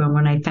doctoral program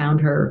when I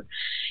found her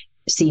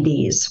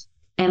CDs,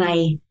 and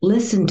I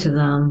listened to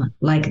them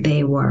like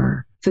they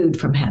were food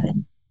from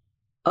heaven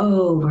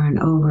over and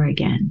over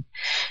again,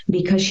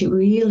 because she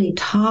really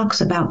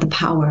talks about the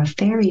power of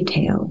fairy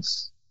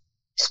tales,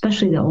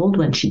 especially the old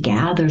one. She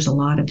gathers a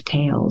lot of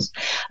tales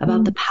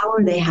about the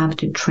power they have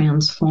to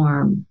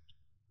transform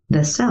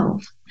the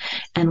self.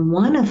 And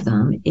one of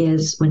them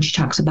is when she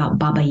talks about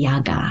Baba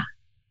Yaga,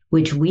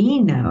 which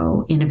we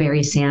know in a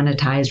very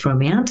sanitized,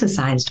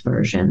 romanticized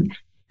version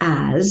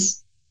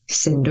as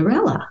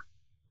Cinderella.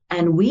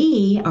 And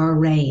we are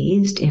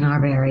raised in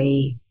our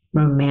very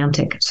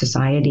romantic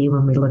society,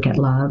 when we look at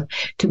love,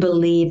 to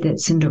believe that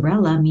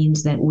Cinderella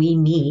means that we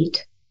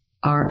meet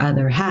our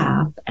other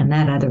half and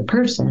that other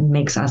person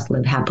makes us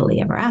live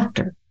happily ever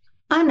after.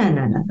 Oh,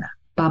 no.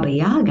 Baba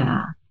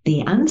Yaga,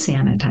 the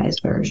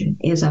unsanitized version,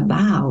 is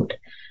about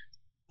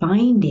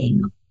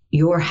finding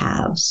your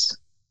halves,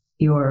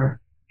 your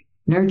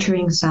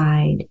nurturing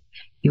side,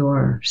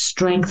 your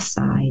strength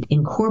side,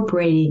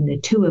 incorporating the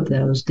two of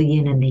those, the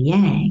yin and the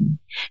yang,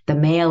 the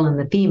male and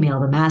the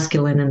female, the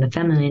masculine and the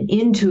feminine,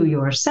 into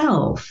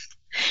yourself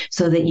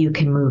so that you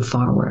can move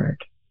forward.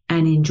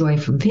 And in Joy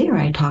from Fear,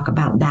 I talk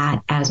about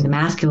that as the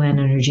masculine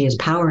energy as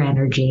power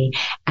energy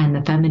and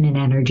the feminine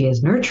energy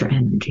as nurture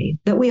energy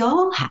that we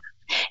all have.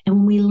 And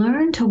when we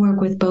learn to work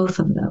with both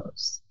of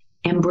those,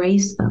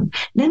 embrace them,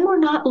 then we're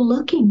not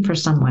looking for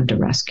someone to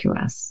rescue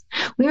us.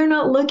 We are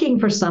not looking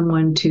for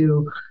someone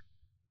to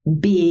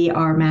be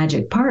our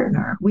magic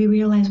partner. We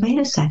realize, wait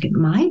a second,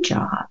 my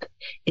job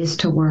is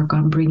to work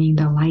on bringing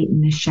the light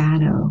and the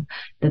shadow,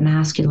 the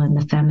masculine,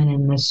 the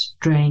feminine, the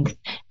strength,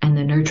 and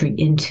the nurturing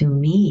into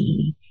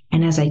me.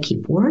 And as I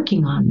keep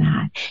working on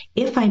that,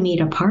 if I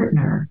meet a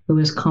partner who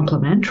is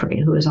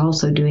complementary, who is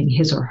also doing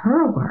his or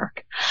her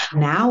work,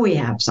 now we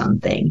have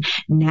something.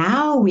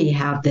 Now we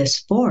have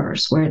this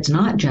force where it's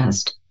not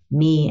just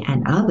me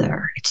and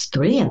other, it's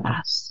three of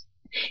us.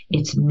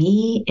 It's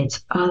me,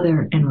 it's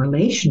other, and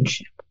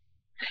relationship.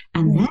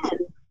 And then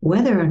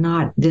whether or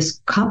not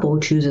this couple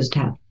chooses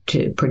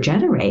to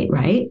progenerate,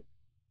 right?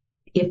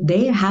 If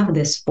they have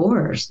this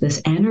force,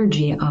 this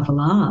energy of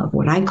love,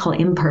 what I call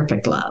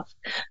imperfect love,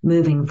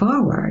 moving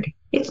forward,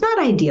 it's not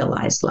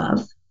idealized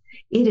love.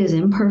 It is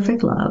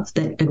imperfect love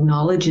that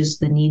acknowledges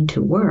the need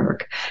to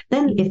work.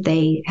 Then if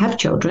they have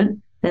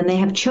children, then they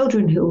have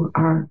children who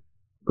are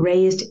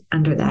raised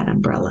under that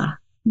umbrella.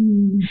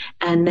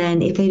 And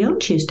then if they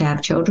don't choose to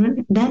have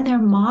children, then they're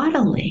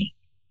modeling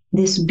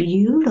this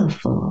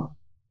beautiful,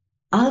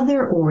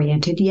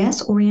 other-oriented,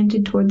 yes,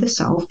 oriented toward the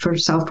self for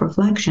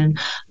self-reflection,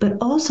 but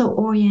also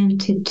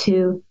oriented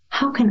to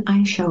how can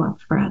I show up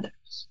for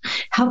others?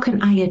 How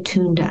can I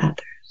attune to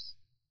others?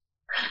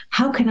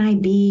 How can I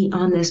be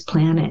on this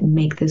planet and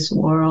make this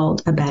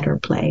world a better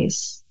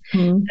place?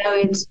 So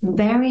it's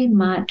very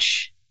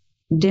much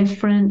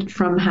different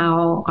from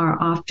how our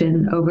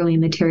often overly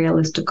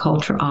materialistic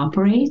culture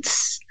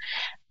operates,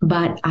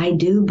 but I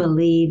do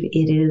believe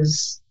it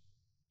is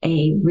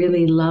a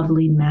really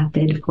lovely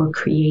method for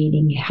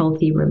creating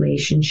healthy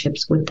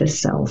relationships with the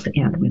self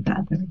and with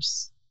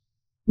others.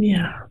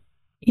 Yeah.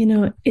 You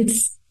know,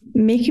 it's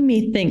making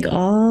me think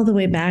all the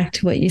way back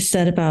to what you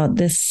said about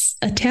this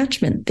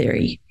attachment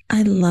theory.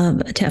 I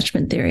love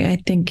attachment theory. I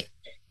think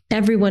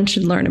everyone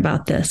should learn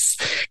about this.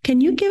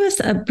 Can you give us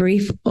a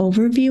brief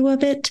overview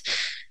of it?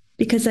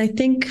 Because I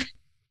think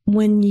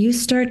when you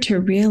start to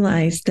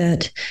realize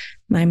that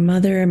my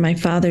mother and my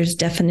father's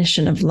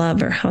definition of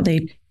love, or how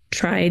they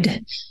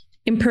tried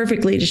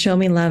imperfectly to show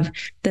me love,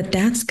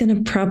 that's going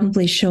to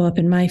probably show up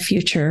in my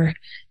future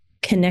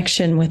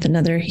connection with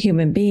another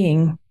human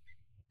being.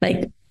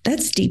 Like,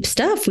 that's deep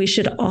stuff. We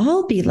should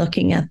all be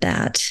looking at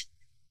that.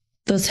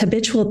 Those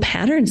habitual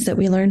patterns that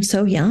we learn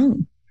so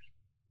young.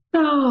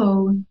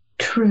 So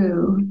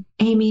true.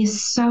 Amy,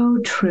 so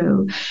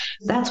true.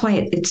 That's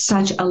why it's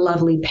such a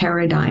lovely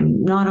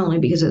paradigm, not only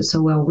because it's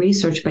so well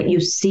researched, but you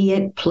see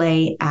it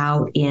play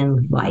out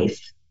in life.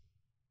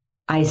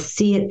 I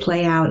see it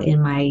play out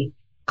in my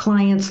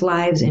clients'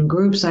 lives, in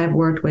groups I've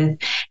worked with.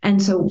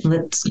 And so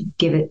let's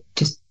give it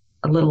just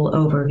a little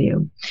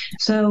overview.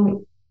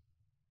 So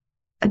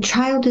a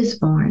child is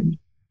born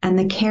and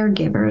the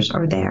caregivers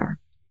are there.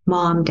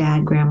 Mom,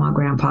 dad, grandma,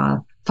 grandpa,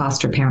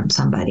 foster parent,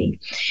 somebody.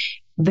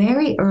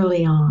 Very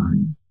early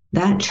on,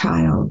 that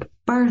child,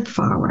 birth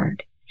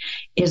forward,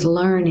 is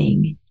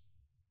learning,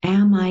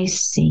 am I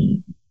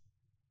seen?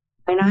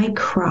 When I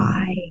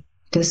cry,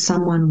 does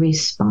someone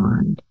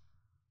respond?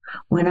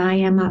 When I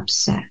am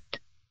upset,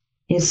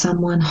 is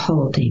someone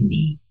holding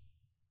me?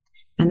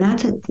 And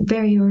that's at the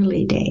very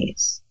early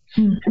days.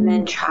 Mm-hmm. And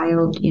then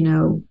child,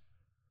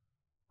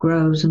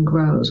 grows and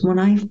grows. When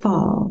I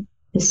fall,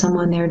 is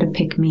someone there to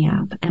pick me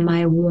up? Am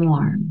I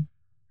warm?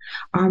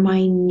 Are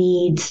my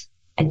needs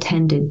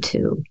attended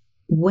to?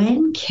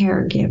 When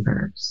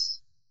caregivers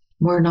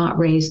were not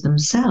raised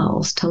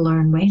themselves to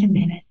learn, wait a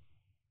minute,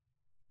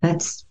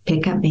 let's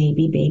pick up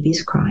baby,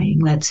 baby's crying.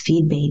 Let's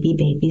feed baby,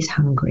 baby's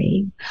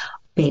hungry.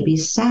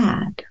 Baby's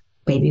sad.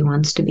 Baby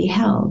wants to be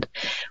held.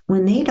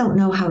 When they don't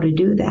know how to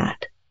do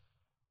that,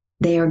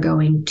 they are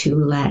going to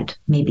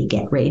maybe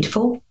get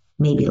rageful,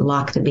 maybe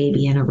lock the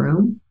baby in a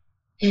room,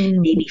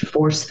 maybe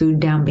force food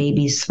down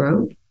baby's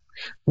throat,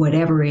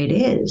 whatever it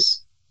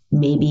is,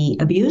 maybe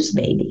abuse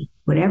baby,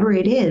 whatever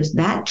it is,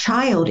 that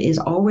child is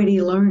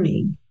already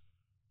learning.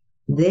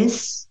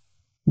 This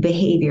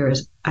behavior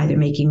is either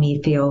making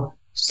me feel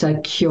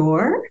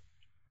secure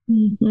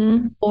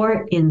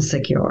or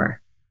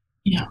insecure.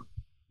 Yeah.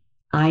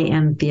 I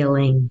am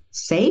feeling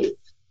safe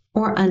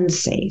or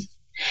unsafe.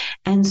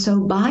 And so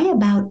by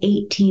about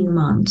 18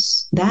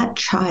 months, that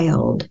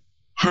child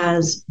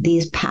has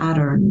these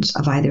patterns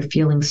of either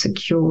feeling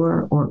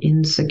secure or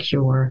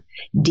insecure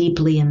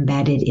deeply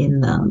embedded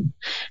in them.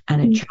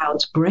 And a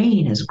child's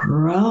brain is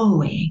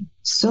growing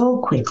so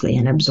quickly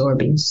and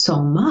absorbing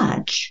so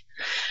much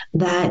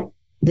that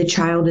the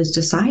child is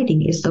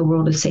deciding, is the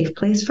world a safe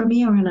place for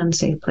me or an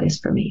unsafe place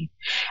for me?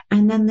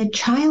 And then the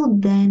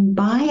child then,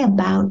 by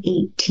about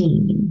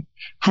 18,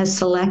 has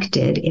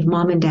selected, if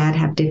mom and dad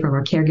have different,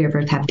 or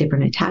caregivers have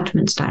different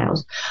attachment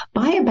styles,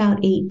 by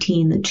about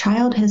 18, the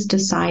child has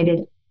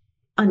decided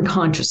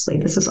unconsciously,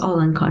 this is all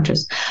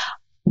unconscious,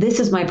 this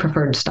is my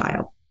preferred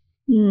style.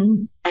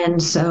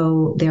 And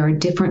so there are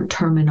different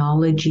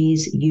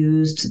terminologies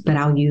used, but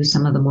I'll use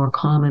some of the more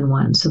common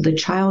ones. So the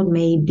child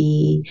may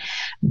be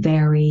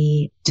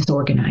very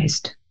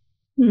disorganized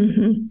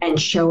and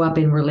show up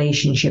in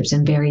relationships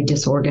in very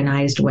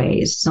disorganized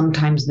ways.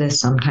 Sometimes this,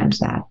 sometimes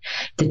that.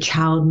 The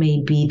child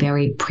may be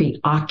very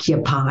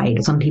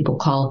preoccupied. Some people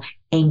call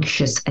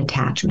anxious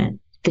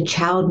attachment. The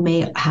child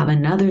may have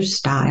another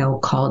style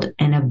called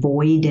an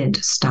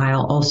avoidant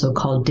style, also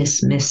called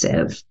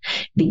dismissive,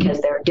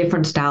 because there are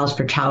different styles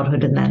for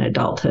childhood and then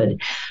adulthood.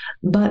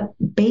 But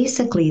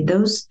basically,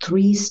 those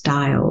three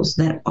styles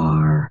that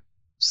are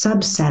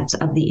subsets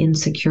of the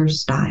insecure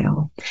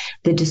style,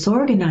 the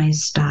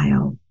disorganized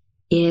style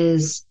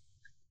is,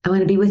 I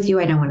want to be with you,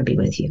 I don't want to be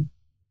with you.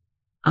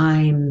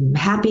 I'm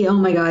happy. Oh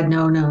my God,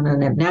 no.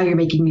 Now you're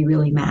making me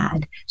really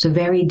mad. So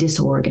very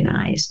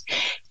disorganized.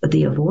 But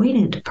the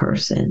avoidant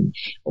person,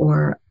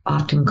 or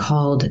often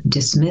called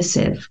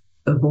dismissive,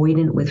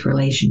 avoidant with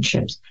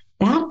relationships,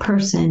 that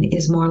person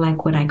is more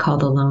like what I call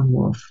the lone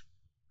wolf.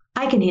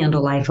 I can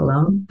handle life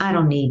alone. I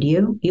don't need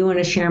you. You want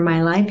to share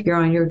my life? You're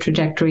on your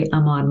trajectory.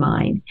 I'm on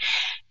mine.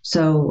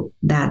 So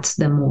that's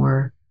the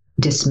more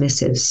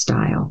dismissive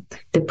style.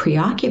 The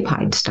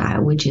preoccupied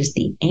style, which is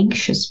the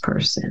anxious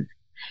person,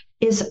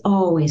 is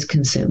always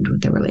consumed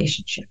with the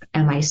relationship.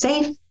 Am I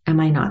safe?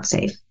 Am I not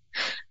safe?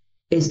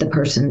 Is the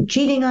person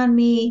cheating on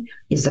me?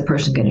 Is the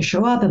person going to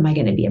show up? Am I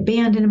going to be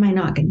abandoned? Am I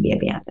not going to be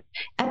abandoned?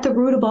 At the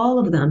root of all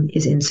of them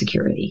is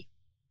insecurity.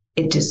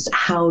 It just,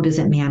 how does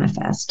it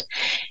manifest?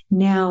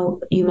 Now,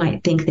 you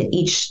might think that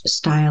each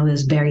style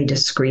is very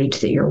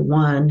discrete, that you're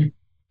one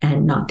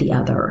and not the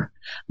other.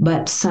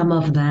 But some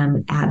of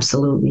them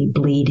absolutely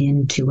bleed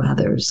into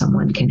others.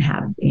 Someone can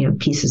have,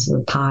 pieces of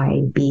the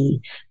pie be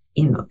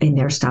in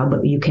their style,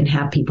 but you can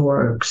have people who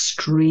are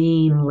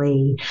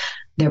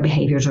their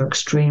behaviors are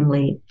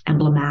extremely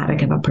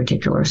emblematic of a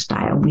particular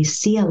style. We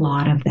see a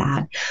lot of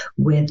that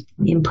with,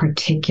 in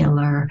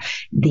particular,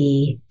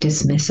 the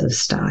dismissive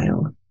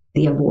style.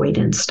 the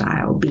avoidance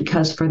style,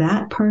 because for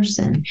that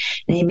person,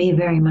 they may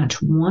very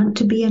much want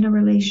to be in a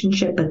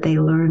relationship, but they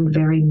learn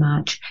very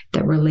much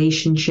that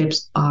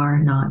relationships are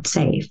not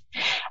safe.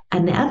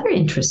 And the other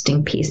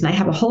interesting piece, and I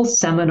have a whole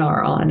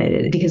seminar on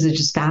it because it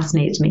just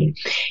fascinates me.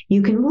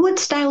 What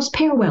styles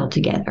pair well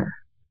together?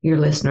 Your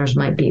listeners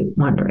might be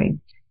wondering.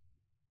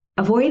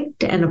 Avoid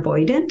and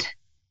avoidant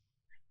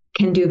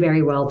can do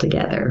very well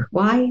together.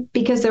 Why?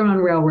 Because they're on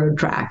railroad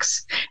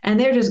tracks and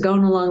they're just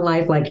going along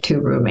life like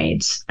two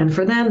roommates. And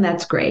for them,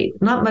 that's great.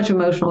 Not much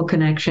emotional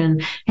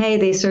connection. Hey,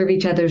 they serve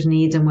each other's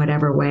needs in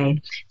whatever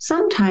way.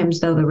 Sometimes,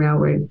 though, the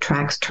railroad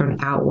tracks turn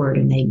outward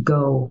and they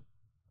go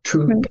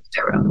truly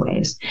their own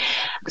ways.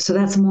 So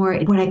that's more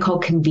what I call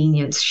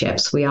convenience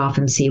shifts we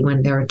often see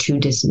when there are two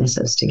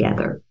dismissives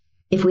together.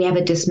 If we have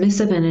a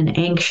dismissive and an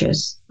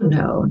anxious,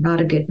 no, not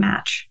a good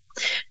match,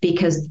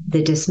 because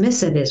the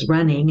dismissive is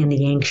running and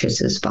the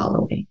anxious is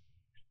following.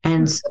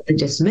 And so the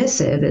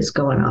dismissive is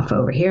going off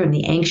over here and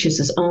the anxious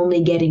is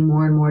only getting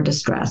more and more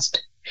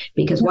distressed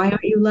because why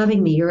aren't you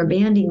loving me? You're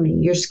abandoning me.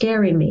 You're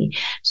scaring me.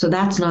 So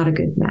that's not a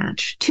good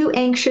match. Two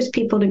anxious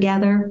people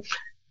together,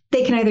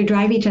 they can either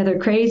drive each other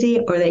crazy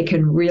or they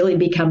can really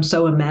become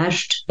so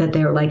enmeshed that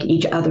they're like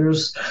each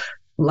other's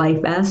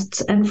life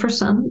vests. And for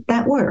some,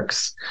 that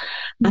works.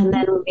 And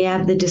then we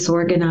have the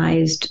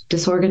disorganized.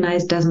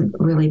 Disorganized doesn't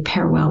really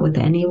pair well with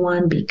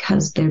anyone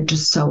because they're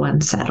just so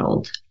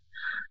unsettled.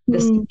 The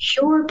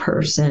secure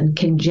person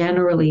can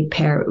generally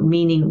pair,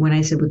 meaning when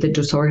I said with the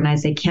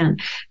disorganized, they can't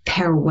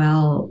pair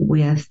well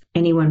with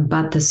anyone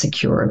but the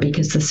secure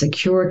because the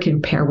secure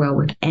can pair well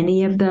with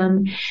any of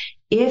them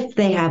if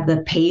they have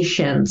the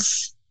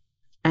patience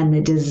and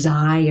the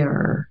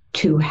desire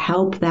to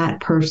help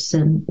that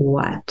person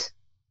what?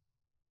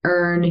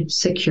 Earn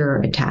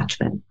secure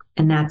attachment.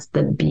 And that's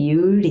the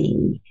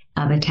beauty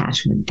of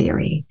attachment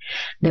theory,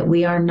 that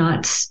we are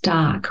not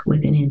stuck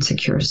with an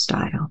insecure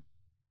style.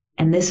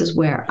 And this is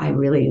where I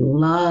really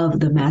love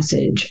the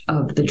message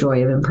of the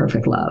joy of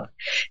imperfect love,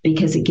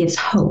 because it gives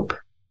hope.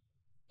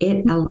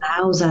 It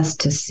allows us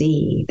to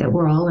see that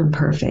we're all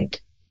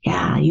imperfect.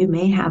 Yeah, you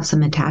may have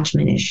some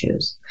attachment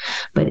issues,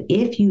 but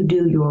if you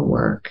do your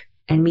work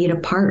and meet a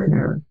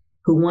partner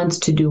who wants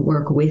to do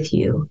work with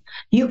you,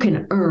 you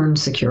can earn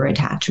secure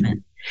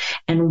attachment.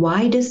 And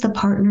why does the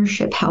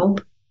partnership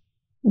help?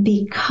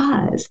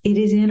 Because it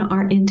is in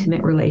our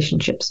intimate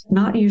relationships,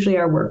 not usually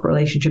our work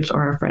relationships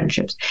or our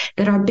friendships,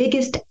 that our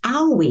biggest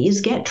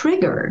owies get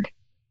triggered.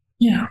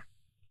 Yeah.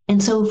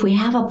 And so if we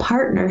have a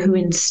partner who,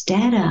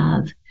 instead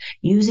of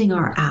using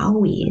our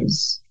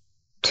owies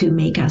to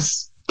make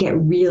us get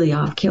really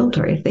off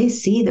kilter, if they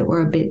see that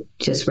we're a bit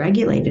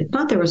dysregulated,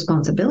 not their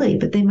responsibility,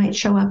 but they might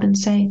show up and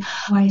say,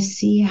 oh, I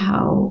see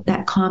how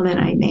that comment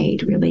I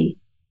made really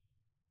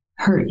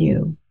hurt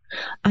you.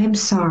 I'm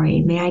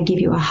sorry. May I give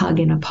you a hug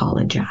and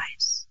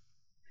apologize?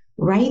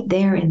 Right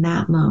there in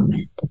that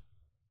moment,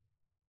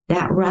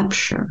 that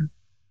rupture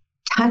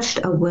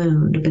touched a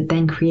wound, but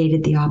then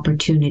created the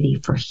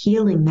opportunity for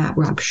healing that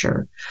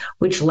rupture,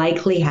 which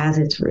likely has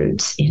its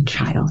roots in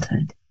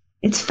childhood.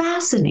 It's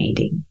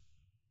fascinating.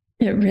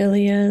 It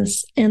really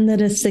is. And that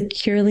a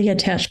securely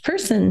attached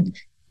person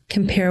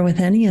can pair with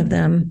any of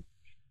them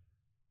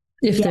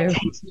if they're,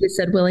 you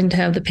said, willing to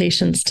have the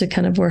patience to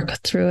kind of work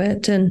through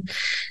it. And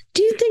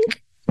do you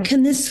think,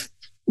 can this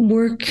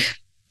work,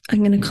 I'm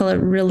going to call it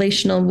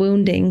relational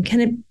wounding,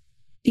 can it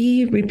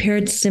be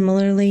repaired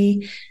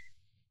similarly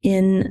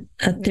in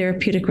a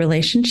therapeutic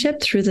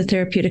relationship through the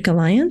therapeutic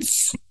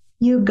alliance?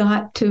 You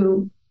got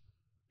to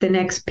the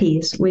next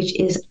piece, which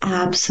is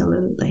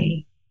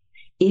absolutely.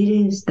 It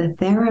is the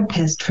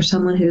therapist, for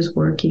someone who's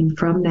working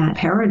from that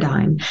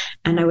paradigm,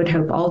 and I would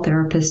hope all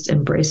therapists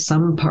embrace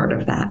some part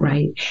of that,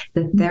 right?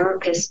 The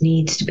therapist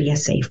needs to be a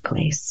safe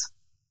place.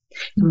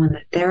 And when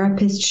the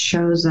therapist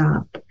shows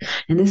up,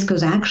 and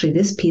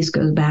this piece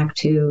goes back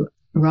to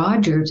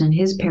Rogers, and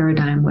his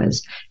paradigm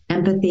was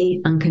empathy,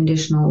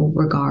 unconditional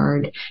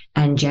regard,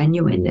 and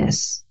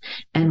genuineness.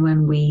 And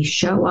when we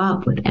show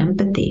up with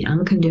empathy,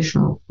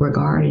 unconditional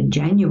regard, and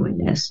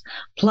genuineness,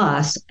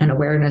 plus an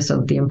awareness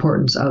of the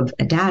importance of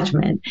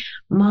attachment,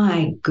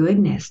 my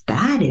goodness,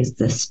 that is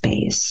the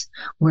space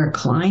where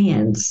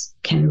clients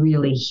can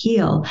really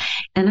heal.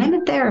 And I'm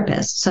a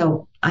therapist,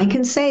 so I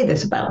can say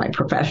this about my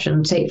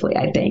profession safely,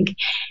 I think.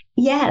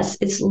 Yes,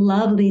 it's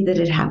lovely that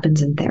it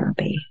happens in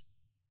therapy.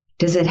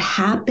 Does it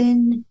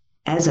happen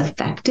as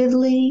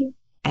effectively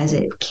as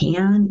it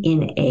can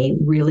in a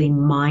really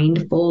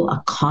mindful,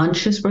 a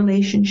conscious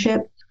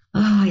relationship?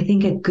 Oh, I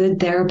think a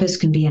good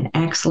therapist can be an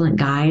excellent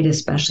guide,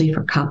 especially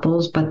for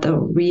couples, but the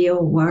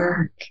real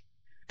work,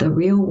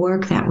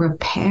 that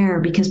repair,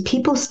 because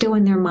people still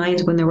in their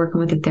minds when they're working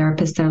with a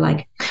therapist, they're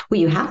like, well,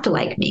 you have to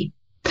like me,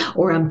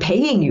 or I'm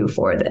paying you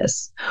for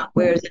this.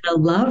 Whereas in a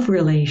love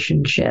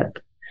relationship,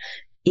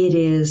 it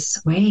is,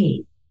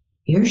 wait,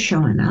 you're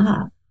showing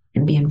up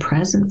and being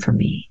present for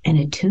me and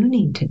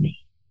attuning to me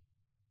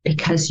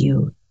because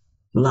you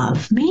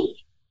love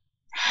me.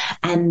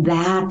 And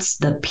that's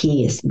the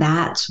piece.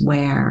 That's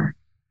where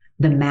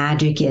the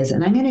magic is.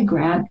 And I'm going to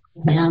grab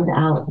a hand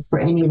out for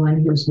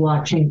anyone who's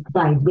watching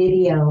by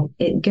video.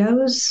 It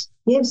gives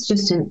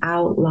just an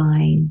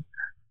outline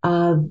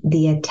of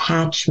the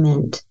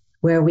attachment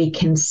where we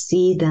can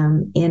see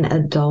them in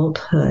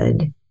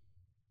adulthood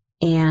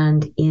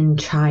and in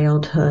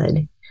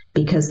childhood,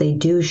 because they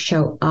do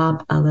show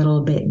up a little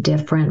bit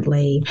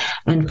differently.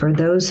 And for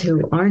those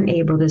who aren't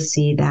able to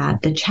see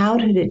that, the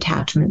childhood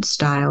attachment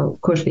style, of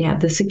course, we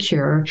have the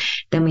secure,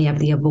 then we have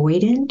the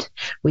avoidant,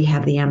 we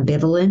have the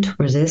ambivalent,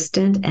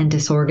 resistant, and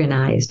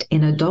disorganized.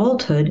 In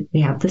adulthood,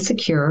 we have the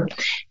secure,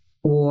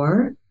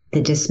 or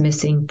the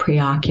dismissing,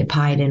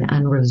 preoccupied, and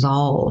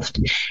unresolved.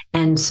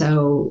 And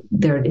so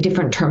there are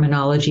different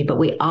terminology, but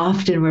we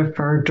often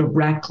refer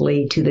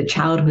directly to the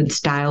childhood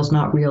styles,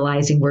 not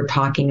realizing we're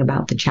talking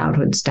about the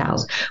childhood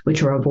styles,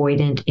 which are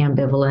avoidant,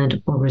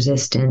 ambivalent, or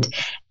resistant,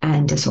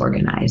 and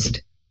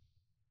disorganized.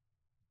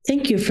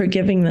 Thank you for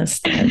giving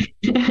this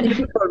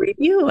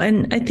review.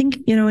 And I think,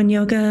 in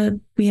yoga,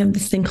 we have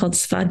this thing called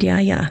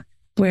svadhyaya,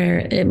 where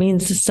it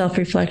means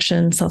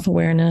self-reflection,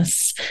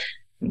 self-awareness,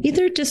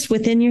 either just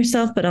within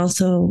yourself, but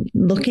also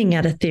looking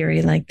at a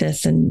theory like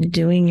this and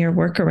doing your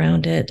work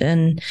around it.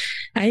 And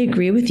I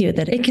agree with you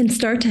that it can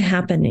start to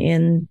happen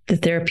in the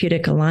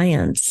therapeutic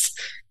alliance.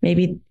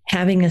 Maybe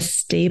having a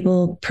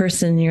stable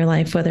person in your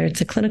life, whether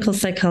it's a clinical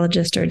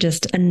psychologist or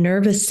just a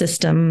nervous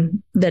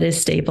system that is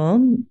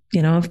stable.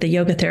 If the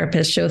yoga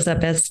therapist shows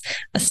up as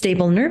a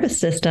stable nervous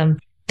system,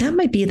 that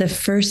might be the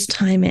first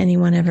time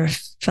anyone ever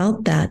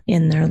felt that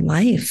in their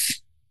life,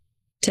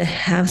 to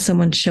have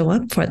someone show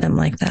up for them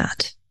like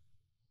that.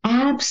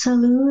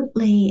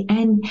 Absolutely.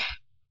 And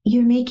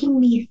you're making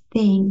me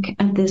think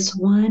of this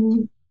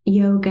one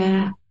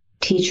yoga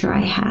teacher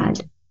I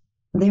had.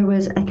 There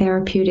was a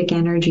therapeutic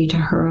energy to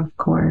her, of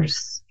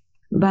course.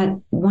 But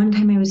one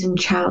time I was in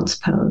child's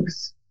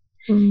pose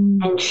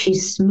and she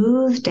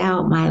smoothed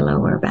out my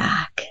lower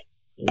back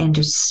and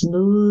just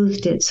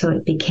smoothed it so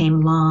it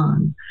became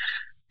long.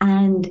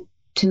 And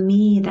to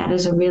me, that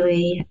is a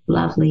really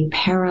lovely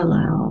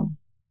parallel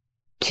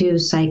to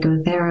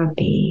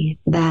psychotherapy,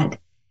 that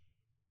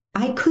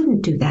I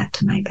couldn't do that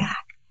to my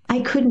back. I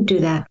couldn't do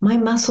that. My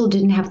muscle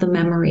didn't have the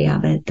memory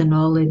of it, the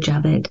knowledge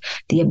of it,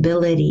 the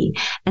ability.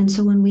 And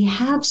so when we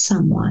have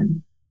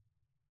someone,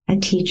 a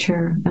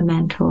teacher, a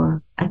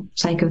mentor, a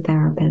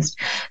psychotherapist,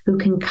 who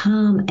can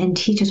come and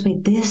teach us,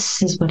 wait,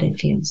 this is what it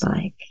feels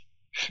like.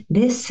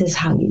 This is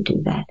how you do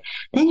that.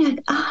 Then you're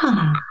like,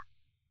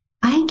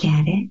 I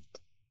get it.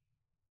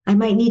 I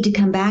might need to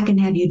come back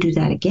and have you do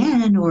that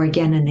again or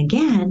again and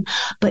again,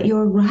 but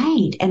you're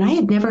right. And I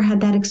had never had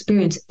that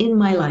experience in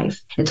my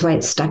life. It's why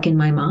it's stuck in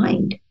my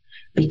mind,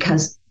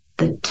 because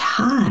the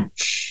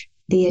touch,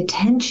 the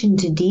attention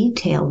to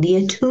detail, the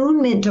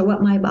attunement to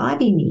what my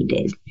body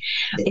needed,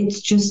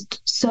 it's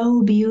just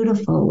so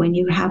beautiful when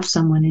you have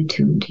someone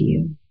attuned to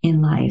you in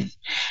life.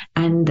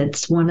 And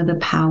that's one of the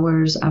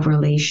powers of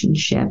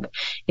relationship.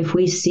 If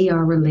we see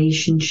our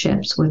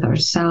relationships with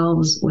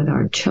ourselves, with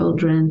our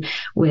children,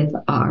 with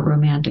our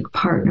romantic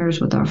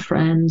partners, with our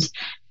friends,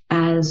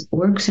 as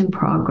works in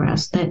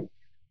progress, that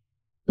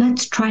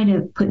let's try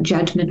to put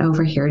judgment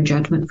over here,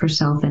 judgment for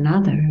self and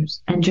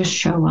others, and just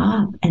show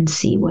up and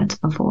see what's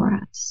before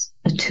us,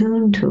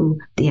 attuned to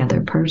the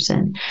other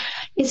person.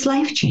 It's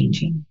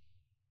life-changing.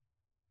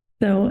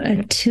 So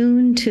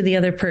attuned to the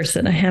other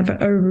person. I have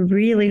a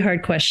really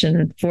hard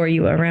question for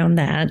you around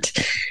that.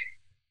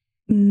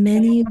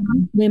 Many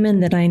women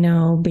that I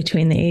know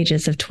between the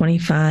ages of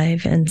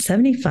 25 and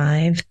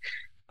 75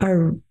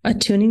 are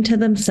attuning to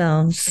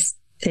themselves.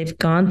 They've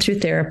gone through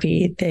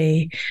therapy.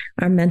 They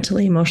are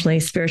mentally, emotionally,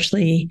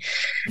 spiritually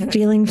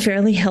feeling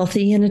fairly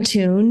healthy and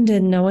attuned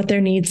and know what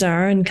their needs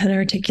are and can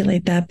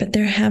articulate that, but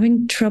they're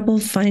having trouble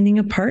finding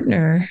a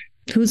partner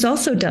who's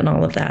also done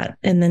all of that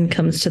and then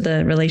comes to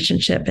the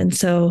relationship. And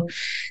so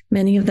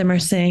many of them are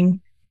saying,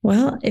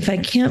 well, if I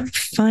can't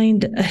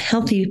find a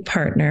healthy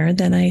partner,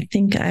 then I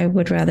think I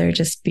would rather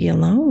just be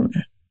alone.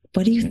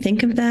 What do you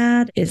think of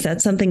that? Is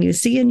that something you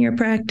see in your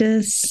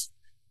practice?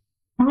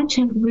 That's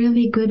a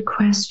really good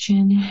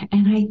question.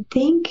 And I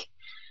think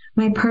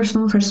my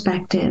personal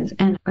perspective,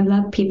 and I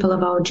love people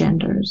of all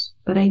genders,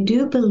 but I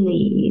do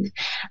believe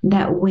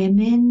that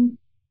women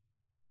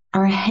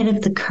are ahead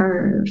of the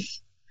curve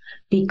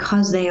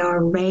because they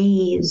are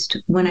raised,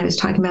 when I was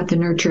talking about the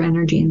nurture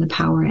energy and the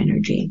power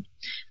energy,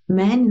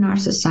 men in our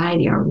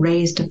society are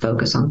raised to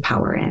focus on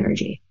power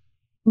energy.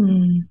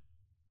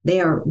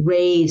 They are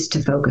raised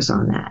to focus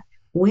on that.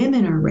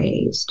 Women are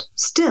raised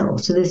still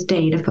to this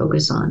day to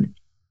focus on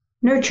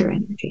nurture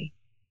energy.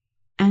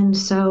 And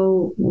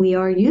so we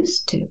are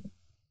used to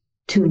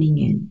tuning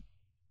in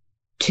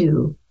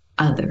to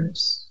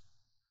others.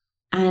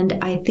 And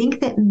I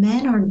think that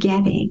men are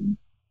getting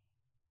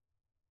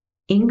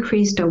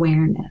increased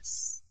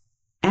awareness,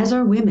 as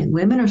are women.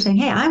 Women are saying,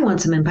 hey, I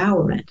want some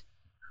empowerment.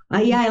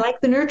 I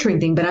like the nurturing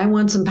thing, but I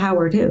want some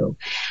power too.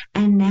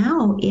 And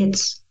now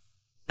it's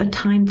a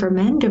time for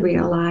men to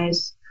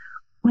realize,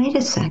 wait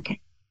a second.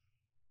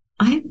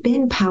 I've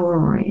been power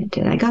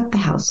oriented. I got the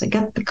house, I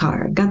got the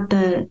car, I got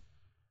the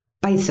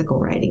bicycle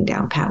riding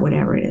down pat,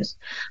 whatever it is.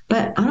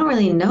 But I don't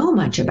really know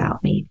much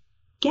about me.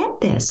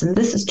 Get this, and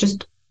this is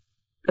just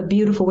a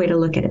beautiful way to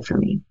look at it for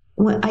me.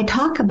 When I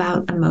talk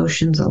about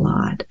emotions a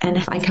lot, and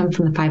if I come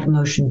from the 5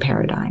 emotion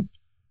paradigm,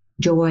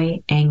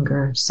 joy,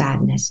 anger,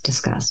 sadness,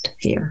 disgust,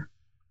 fear.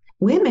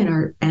 Women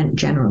are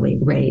generally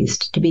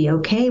raised to be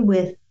okay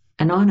with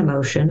a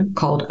non-emotion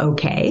called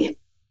okay.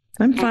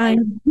 I'm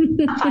fine.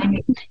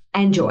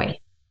 And joy.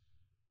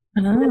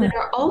 Women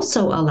are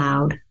also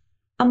allowed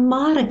a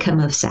modicum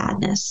of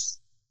sadness,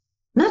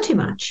 not too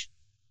much.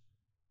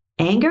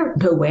 Anger,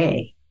 no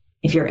way.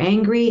 If you're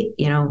angry,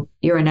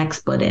 you're an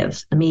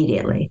expletive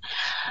immediately.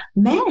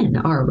 Men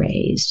are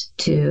raised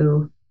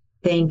to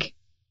think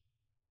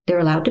they're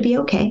allowed to be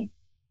okay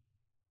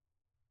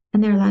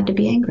and they're allowed to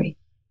be angry.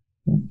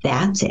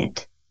 That's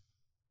it.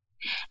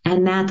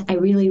 And that I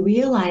really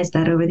realized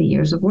that over the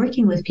years of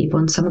working with people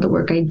and some of the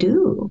work I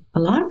do, a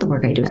lot of the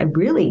work I do, it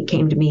really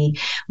came to me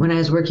when I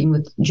was working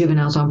with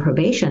juveniles on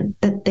probation,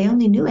 that they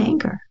only knew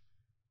anger.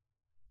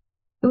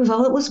 It was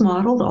all that was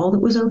modeled, all that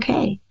was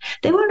okay.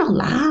 They weren't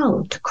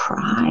allowed to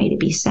cry, to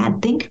be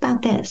sad. Think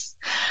about this.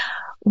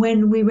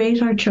 When we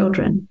raise our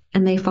children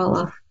and they fall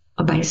off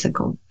a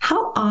bicycle,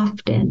 how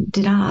often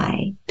did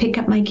I pick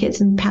up my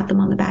kids and pat them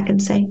on the back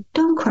and say,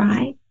 don't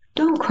cry,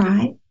 don't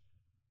cry?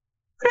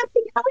 But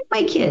I'm telling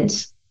my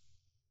kids,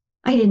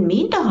 I didn't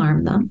mean to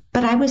harm them,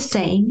 but I was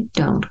saying,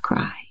 don't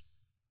cry.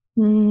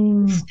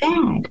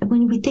 Instead,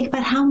 when we think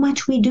about how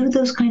much we do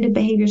those kind of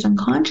behaviors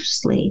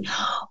unconsciously,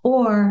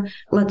 or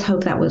let's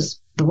hope that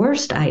was the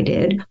worst I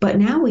did, but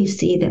now we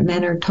see that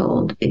men are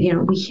told,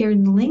 we hear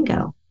in the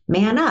lingo,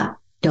 man up,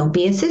 don't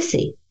be a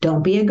sissy,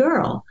 don't be a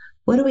girl.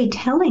 What are we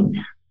telling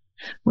them?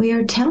 We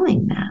are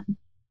telling them,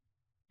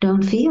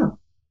 don't feel.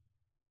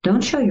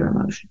 Don't show your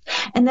emotions.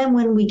 And then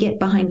when we get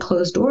behind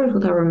closed doors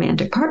with our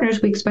romantic partners,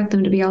 we expect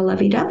them to be all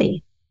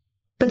lovey-dovey.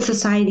 But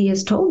society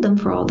has told them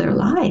for all their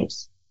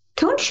lives,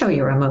 don't show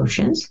your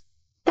emotions.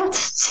 That's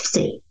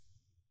sissy.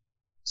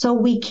 So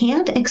we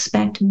can't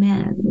expect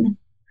men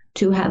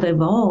to have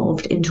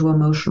evolved into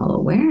emotional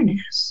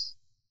awareness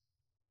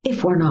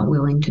if we're not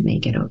willing to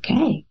make it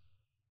okay.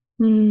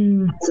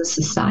 As a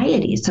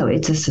society. So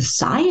it's a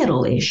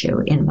societal issue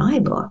in my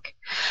book.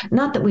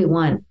 Not that we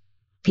want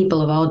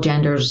people of all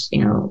genders,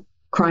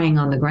 crying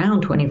on the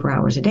ground 24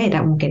 hours a day.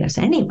 That won't get us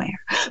anywhere.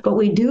 But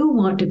we do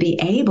want to be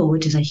able,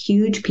 which is a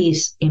huge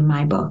piece in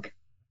my book.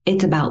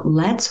 It's about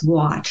let's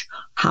watch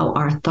how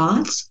our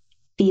thoughts,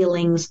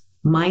 feelings,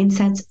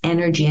 mindsets,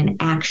 energy, and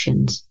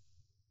actions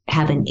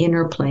have an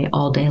interplay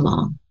all day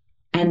long.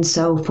 And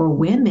so for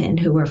women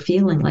who are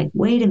feeling like,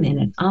 wait a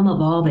minute, I'm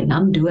evolving,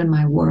 I'm doing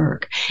my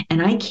work,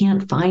 and I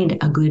can't find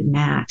a good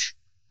match,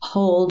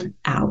 hold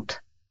out.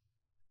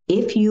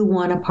 If you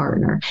want a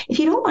partner, if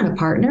you don't want a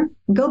partner,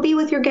 go be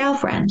with your gal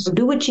friends.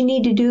 Do what you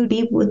need to do,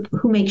 be with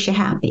who makes you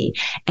happy.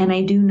 And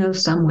I do know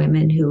some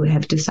women who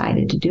have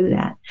decided to do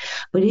that.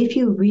 But if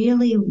you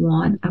really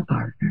want a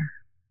partner,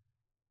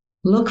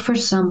 look for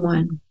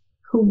someone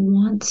who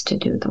wants to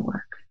do the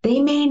work.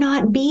 They may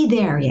not be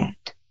there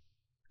yet,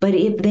 but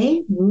if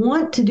they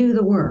want to do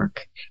the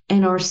work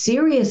and are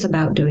serious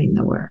about doing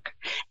the work,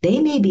 they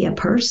may be a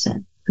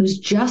person who's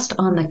just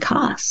on the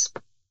cusp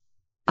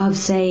of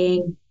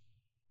saying,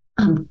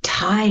 I'm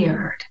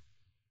tired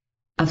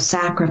of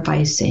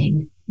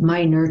sacrificing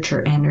my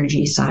nurture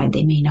energy side.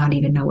 They may not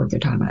even know what they're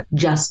talking about,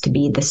 just to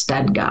be the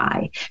stud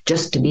guy,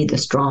 just to be the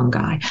strong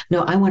guy.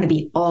 No, I want to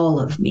be all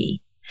of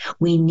me.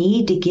 We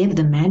need to give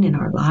the men in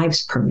our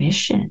lives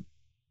permission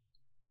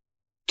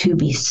to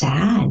be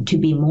sad, to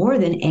be more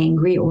than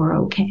angry or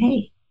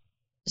okay.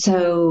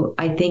 So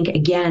I think,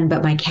 again,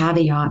 but my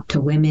caveat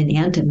to women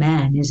and to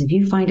men is if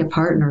you find a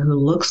partner who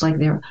looks like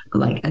they're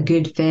like a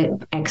good fit,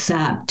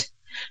 except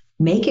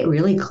make it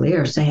really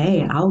clear. Say,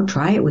 hey, I'll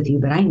try it with you,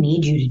 but I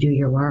need you to do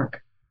your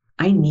work.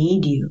 I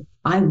need you.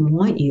 I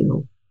want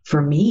you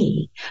for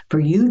me, for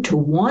you to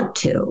want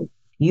to.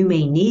 You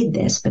may need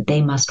this, but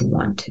they must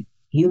want to.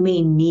 You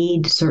may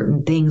need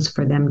certain things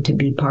for them to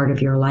be part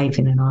of your life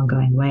in an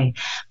ongoing way,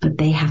 but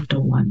they have to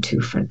want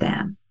to for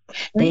them.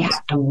 They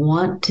have to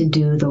want to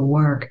do the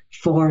work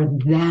for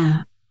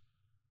them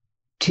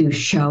to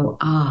show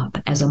up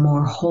as a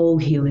more whole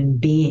human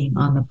being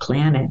on the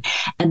planet.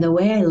 And the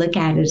way I look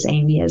at it,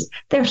 Amy, is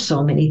there's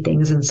so many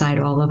things inside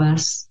all of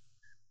us.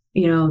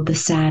 The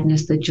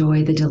sadness, the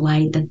joy, the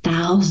delight, the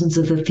thousands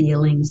of the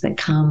feelings that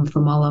come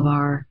from all of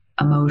our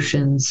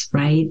emotions,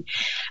 right?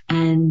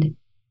 And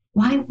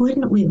why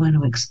wouldn't we want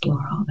to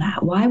explore all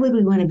that? Why would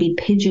we want to be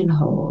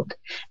pigeonholed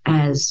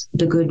as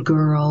the good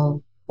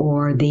girl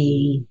or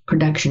the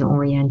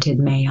production-oriented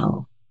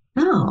male?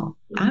 No,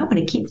 I want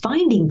to keep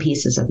finding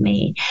pieces of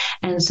me.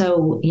 And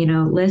so,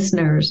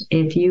 listeners,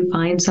 if you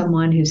find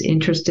someone who's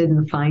interested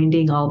in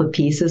finding all the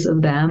pieces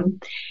of them,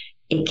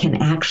 it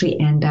can actually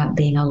end up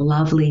being a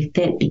lovely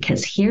fit,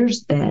 because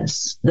here's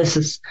this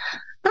is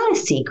not a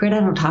secret.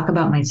 I don't talk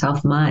about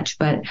myself much,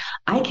 but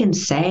I can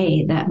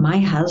say that my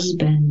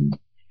husband,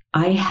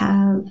 I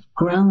have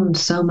grown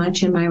so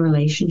much in my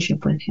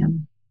relationship with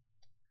him.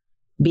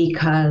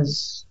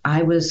 because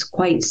I was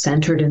quite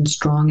centered and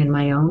strong in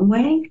my own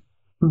way.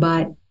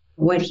 But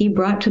what he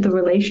brought to the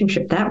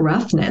relationship, that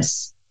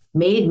roughness,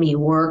 made me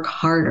work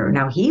harder.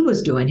 Now, he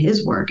was doing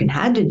his work and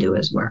had to do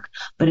his work,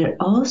 but it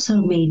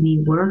also made me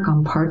work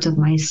on parts of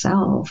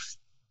myself,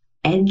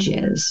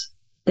 edges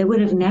that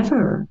would have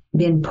never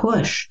been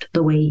pushed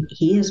the way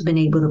he has been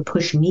able to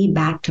push me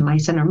back to my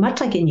center. Much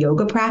like in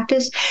yoga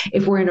practice,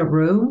 if we're in a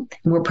room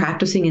and we're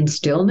practicing in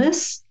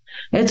stillness,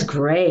 it's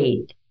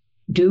great.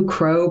 Do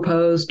crow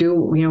pose,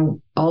 do,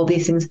 all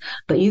these things.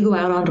 But you go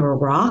out onto a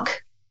rock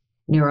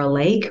near a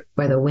lake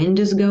where the wind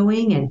is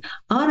going and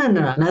on and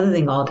on, another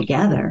thing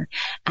altogether.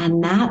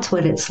 And that's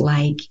what it's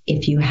like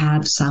if you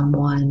have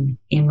someone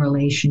in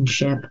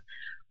relationship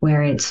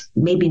where it's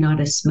maybe not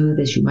as smooth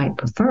as you might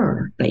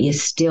prefer, but you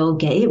still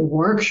it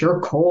works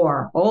your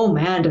core. Oh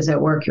man, does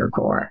it work your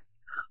core?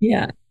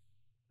 Yeah.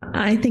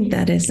 I think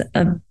that is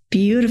a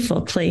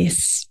beautiful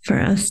place for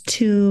us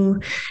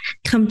to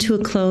come to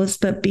a close.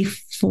 But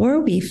before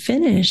we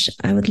finish,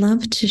 I would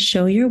love to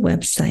show your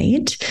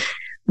website,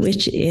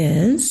 which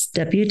is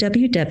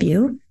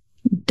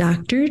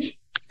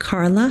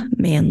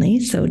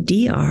www.drcarlamanly, so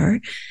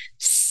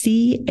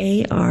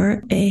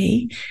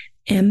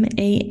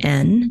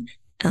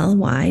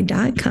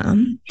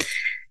DrCarlamanly.com.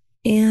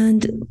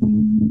 And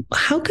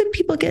how could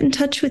people get in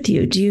touch with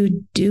you? Do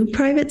you do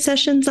private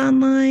sessions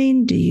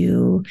online? Do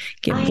you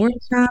give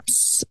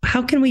workshops?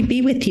 How can we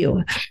be with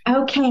you?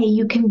 Okay,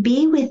 you can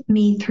be with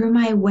me through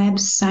my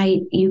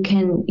website. You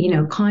can,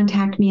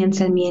 contact me and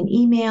send me an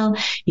email.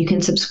 You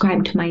can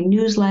subscribe to my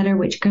newsletter,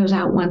 which goes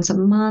out once a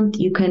month.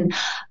 You can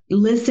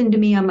listen to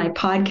me on my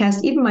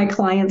podcast. Even my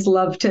clients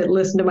love to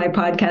listen to my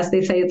podcast.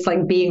 They say it's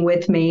like being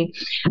with me.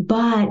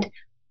 But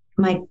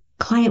my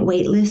client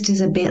wait list is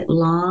a bit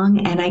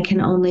long, and I can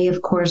only,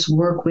 of course,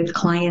 work with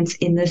clients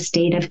in the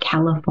state of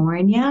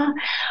California.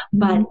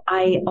 But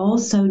I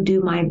also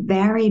do my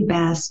very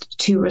best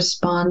to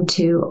respond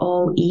to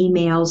all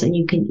emails, and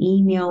you can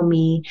email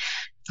me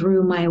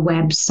through my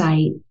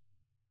website,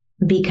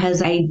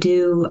 because I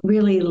do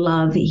really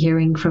love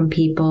hearing from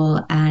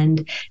people.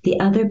 And the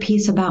other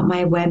piece about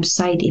my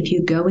website, if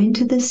you go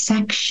into the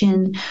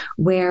section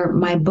where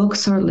my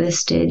books are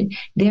listed,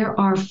 there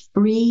are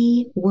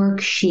free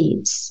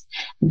worksheets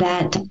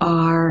that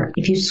are,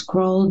 if you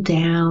scroll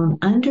down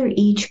under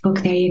each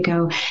book, there you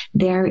go,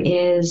 there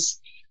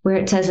is where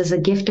it says as a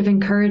gift of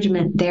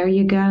encouragement, there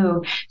you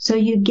go. So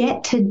you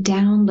get to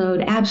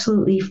download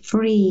absolutely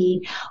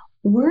free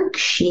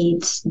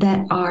worksheets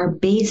that are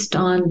based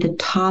on the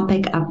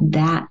topic of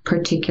that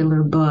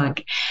particular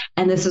book.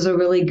 And this is a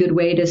really good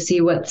way to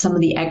see what some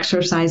of the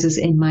exercises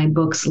in my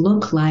books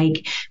look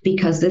like,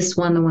 because this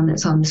one, the one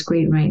that's on the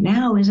screen right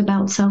now, is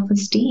about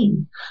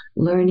self-esteem,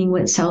 learning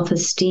what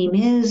self-esteem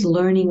is,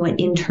 learning what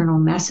internal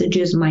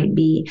messages might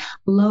be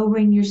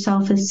lowering your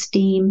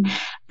self-esteem.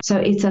 So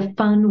it's a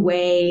fun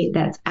way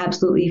that's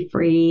absolutely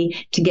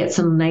free to get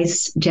some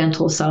nice,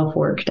 gentle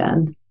self-work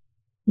done.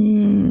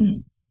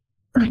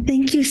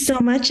 Thank you so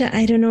much.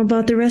 I don't know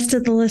about the rest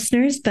of the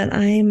listeners, but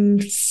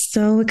I'm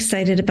so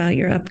excited about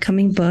your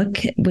upcoming book,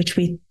 which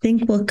we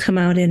think will come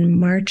out in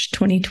March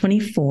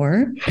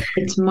 2024.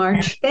 It's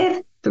March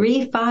 5th,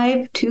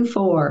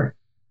 3524.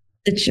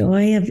 The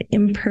Joy of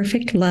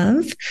Imperfect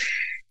Love.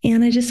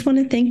 And I just want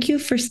to thank you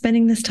for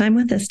spending this time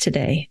with us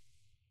today.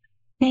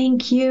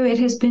 Thank you. It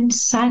has been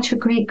such a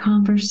great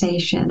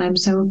conversation. I'm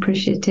so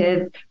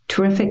appreciative.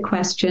 Terrific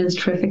questions,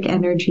 terrific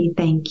energy.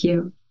 Thank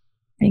you.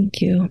 Thank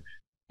you.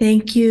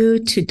 Thank you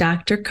to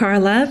Dr.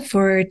 Carla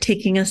for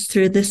taking us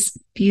through this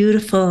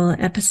beautiful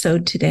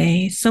episode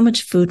today. So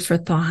much food for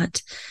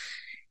thought.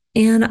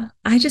 And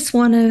I just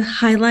want to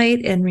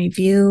highlight and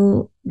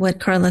review what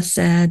Carla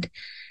said,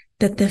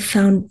 that the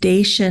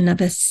foundation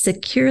of a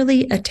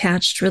securely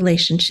attached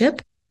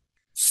relationship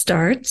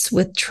starts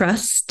with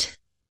trust,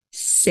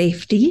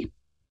 safety,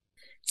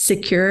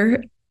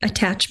 secure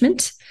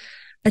attachment,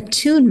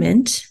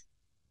 attunement,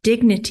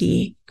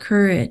 dignity,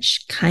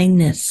 courage,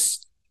 kindness,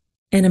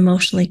 and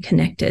emotionally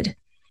connected.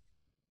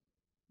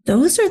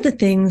 Those are the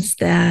things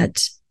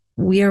that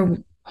we are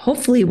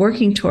hopefully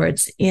working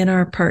towards in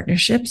our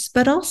partnerships,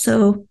 but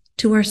also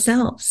to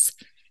ourselves.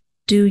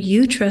 Do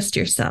you trust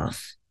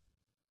yourself?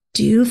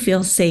 Do you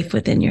feel safe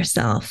within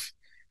yourself?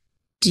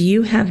 Do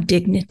you have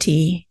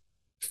dignity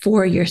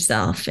for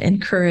yourself and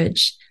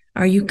courage?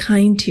 Are you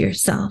kind to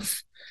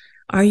yourself?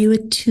 Are you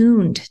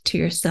attuned to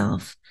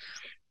yourself?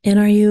 And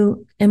are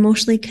you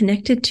emotionally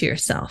connected to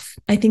yourself?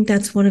 I think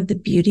that's one of the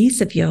beauties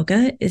of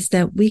yoga, is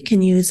that we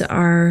can use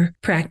our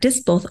practice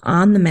both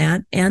on the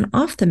mat and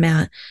off the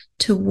mat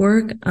to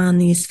work on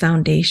these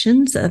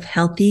foundations of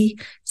healthy,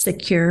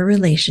 secure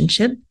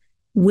relationship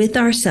with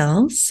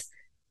ourselves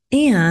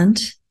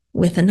and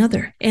with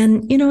another.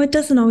 And, it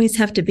doesn't always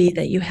have to be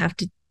that you have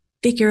to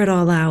figure it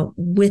all out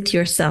with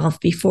yourself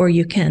before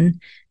you can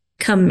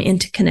come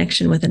into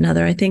connection with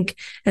another. I think,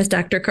 as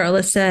Dr.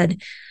 Carla said,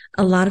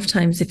 a lot of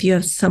times, if you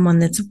have someone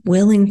that's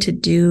willing to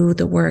do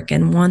the work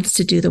and wants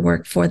to do the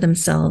work for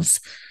themselves,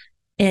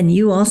 and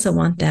you also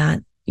want that,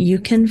 you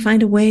can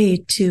find a way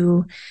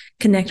to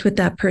connect with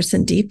that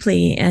person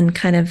deeply and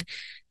kind of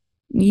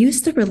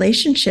use the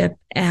relationship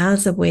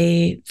as a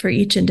way for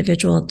each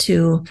individual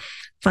to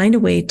find a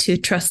way to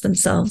trust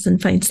themselves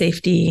and find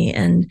safety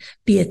and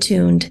be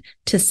attuned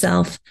to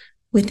self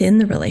within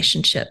the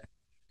relationship.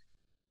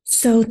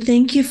 So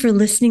thank you for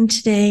listening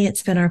today.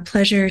 It's been our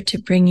pleasure to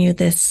bring you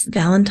this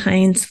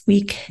Valentine's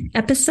Week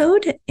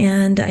episode,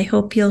 and I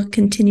hope you'll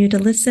continue to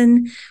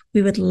listen.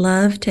 We would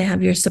love to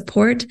have your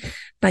support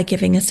by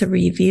giving us a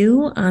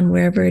review on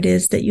wherever it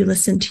is that you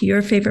listen to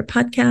your favorite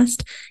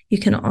podcast. You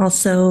can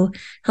also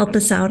help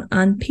us out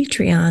on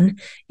Patreon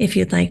if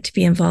you'd like to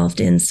be involved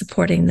in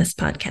supporting this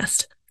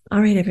podcast. All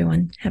right,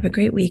 everyone, have a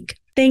great week.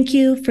 Thank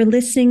you for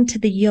listening to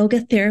the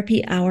Yoga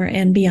Therapy Hour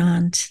and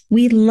beyond.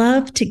 We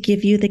love to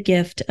give you the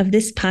gift of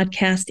this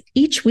podcast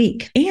each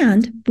week,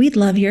 and we'd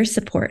love your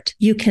support.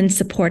 You can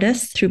support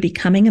us through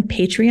becoming a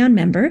Patreon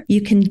member.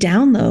 You can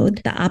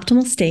download the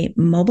Optimal State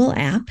mobile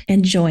app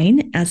and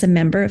join as a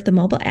member of the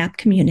mobile app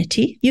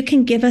community. You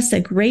can give us a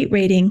great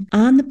rating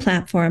on the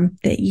platform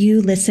that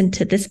you listen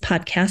to this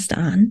podcast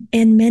on,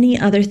 and many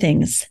other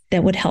things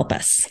that would help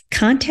us.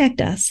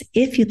 Contact us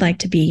if you'd like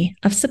to be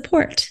of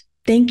support.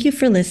 Thank you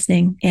for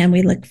listening, and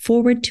we look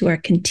forward to our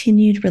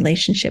continued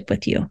relationship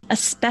with you. A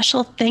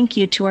special thank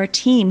you to our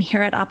team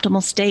here at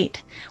Optimal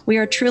State. We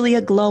are truly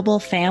a global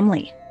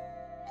family.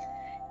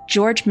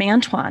 George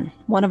Mantuan,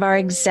 one of our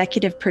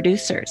executive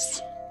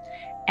producers.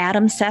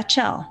 Adam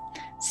Satchel,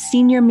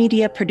 senior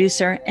media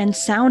producer and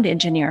sound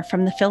engineer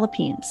from the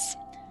Philippines.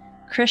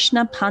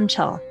 Krishna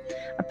Panchal,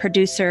 a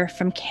producer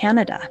from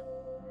Canada.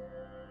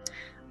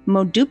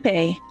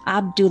 Modupe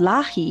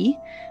Abdullahi,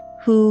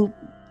 who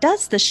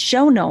does the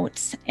show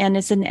notes and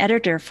is an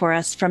editor for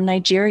us from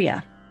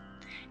Nigeria.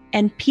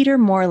 And Peter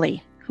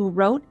Morley, who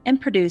wrote and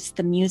produced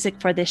the music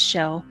for this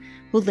show,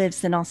 who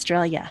lives in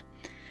Australia.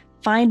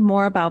 Find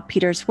more about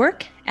Peter's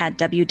work at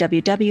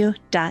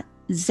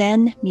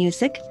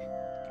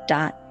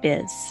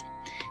www.zenmusic.biz.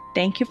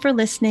 Thank you for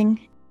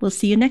listening. We'll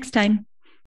see you next time.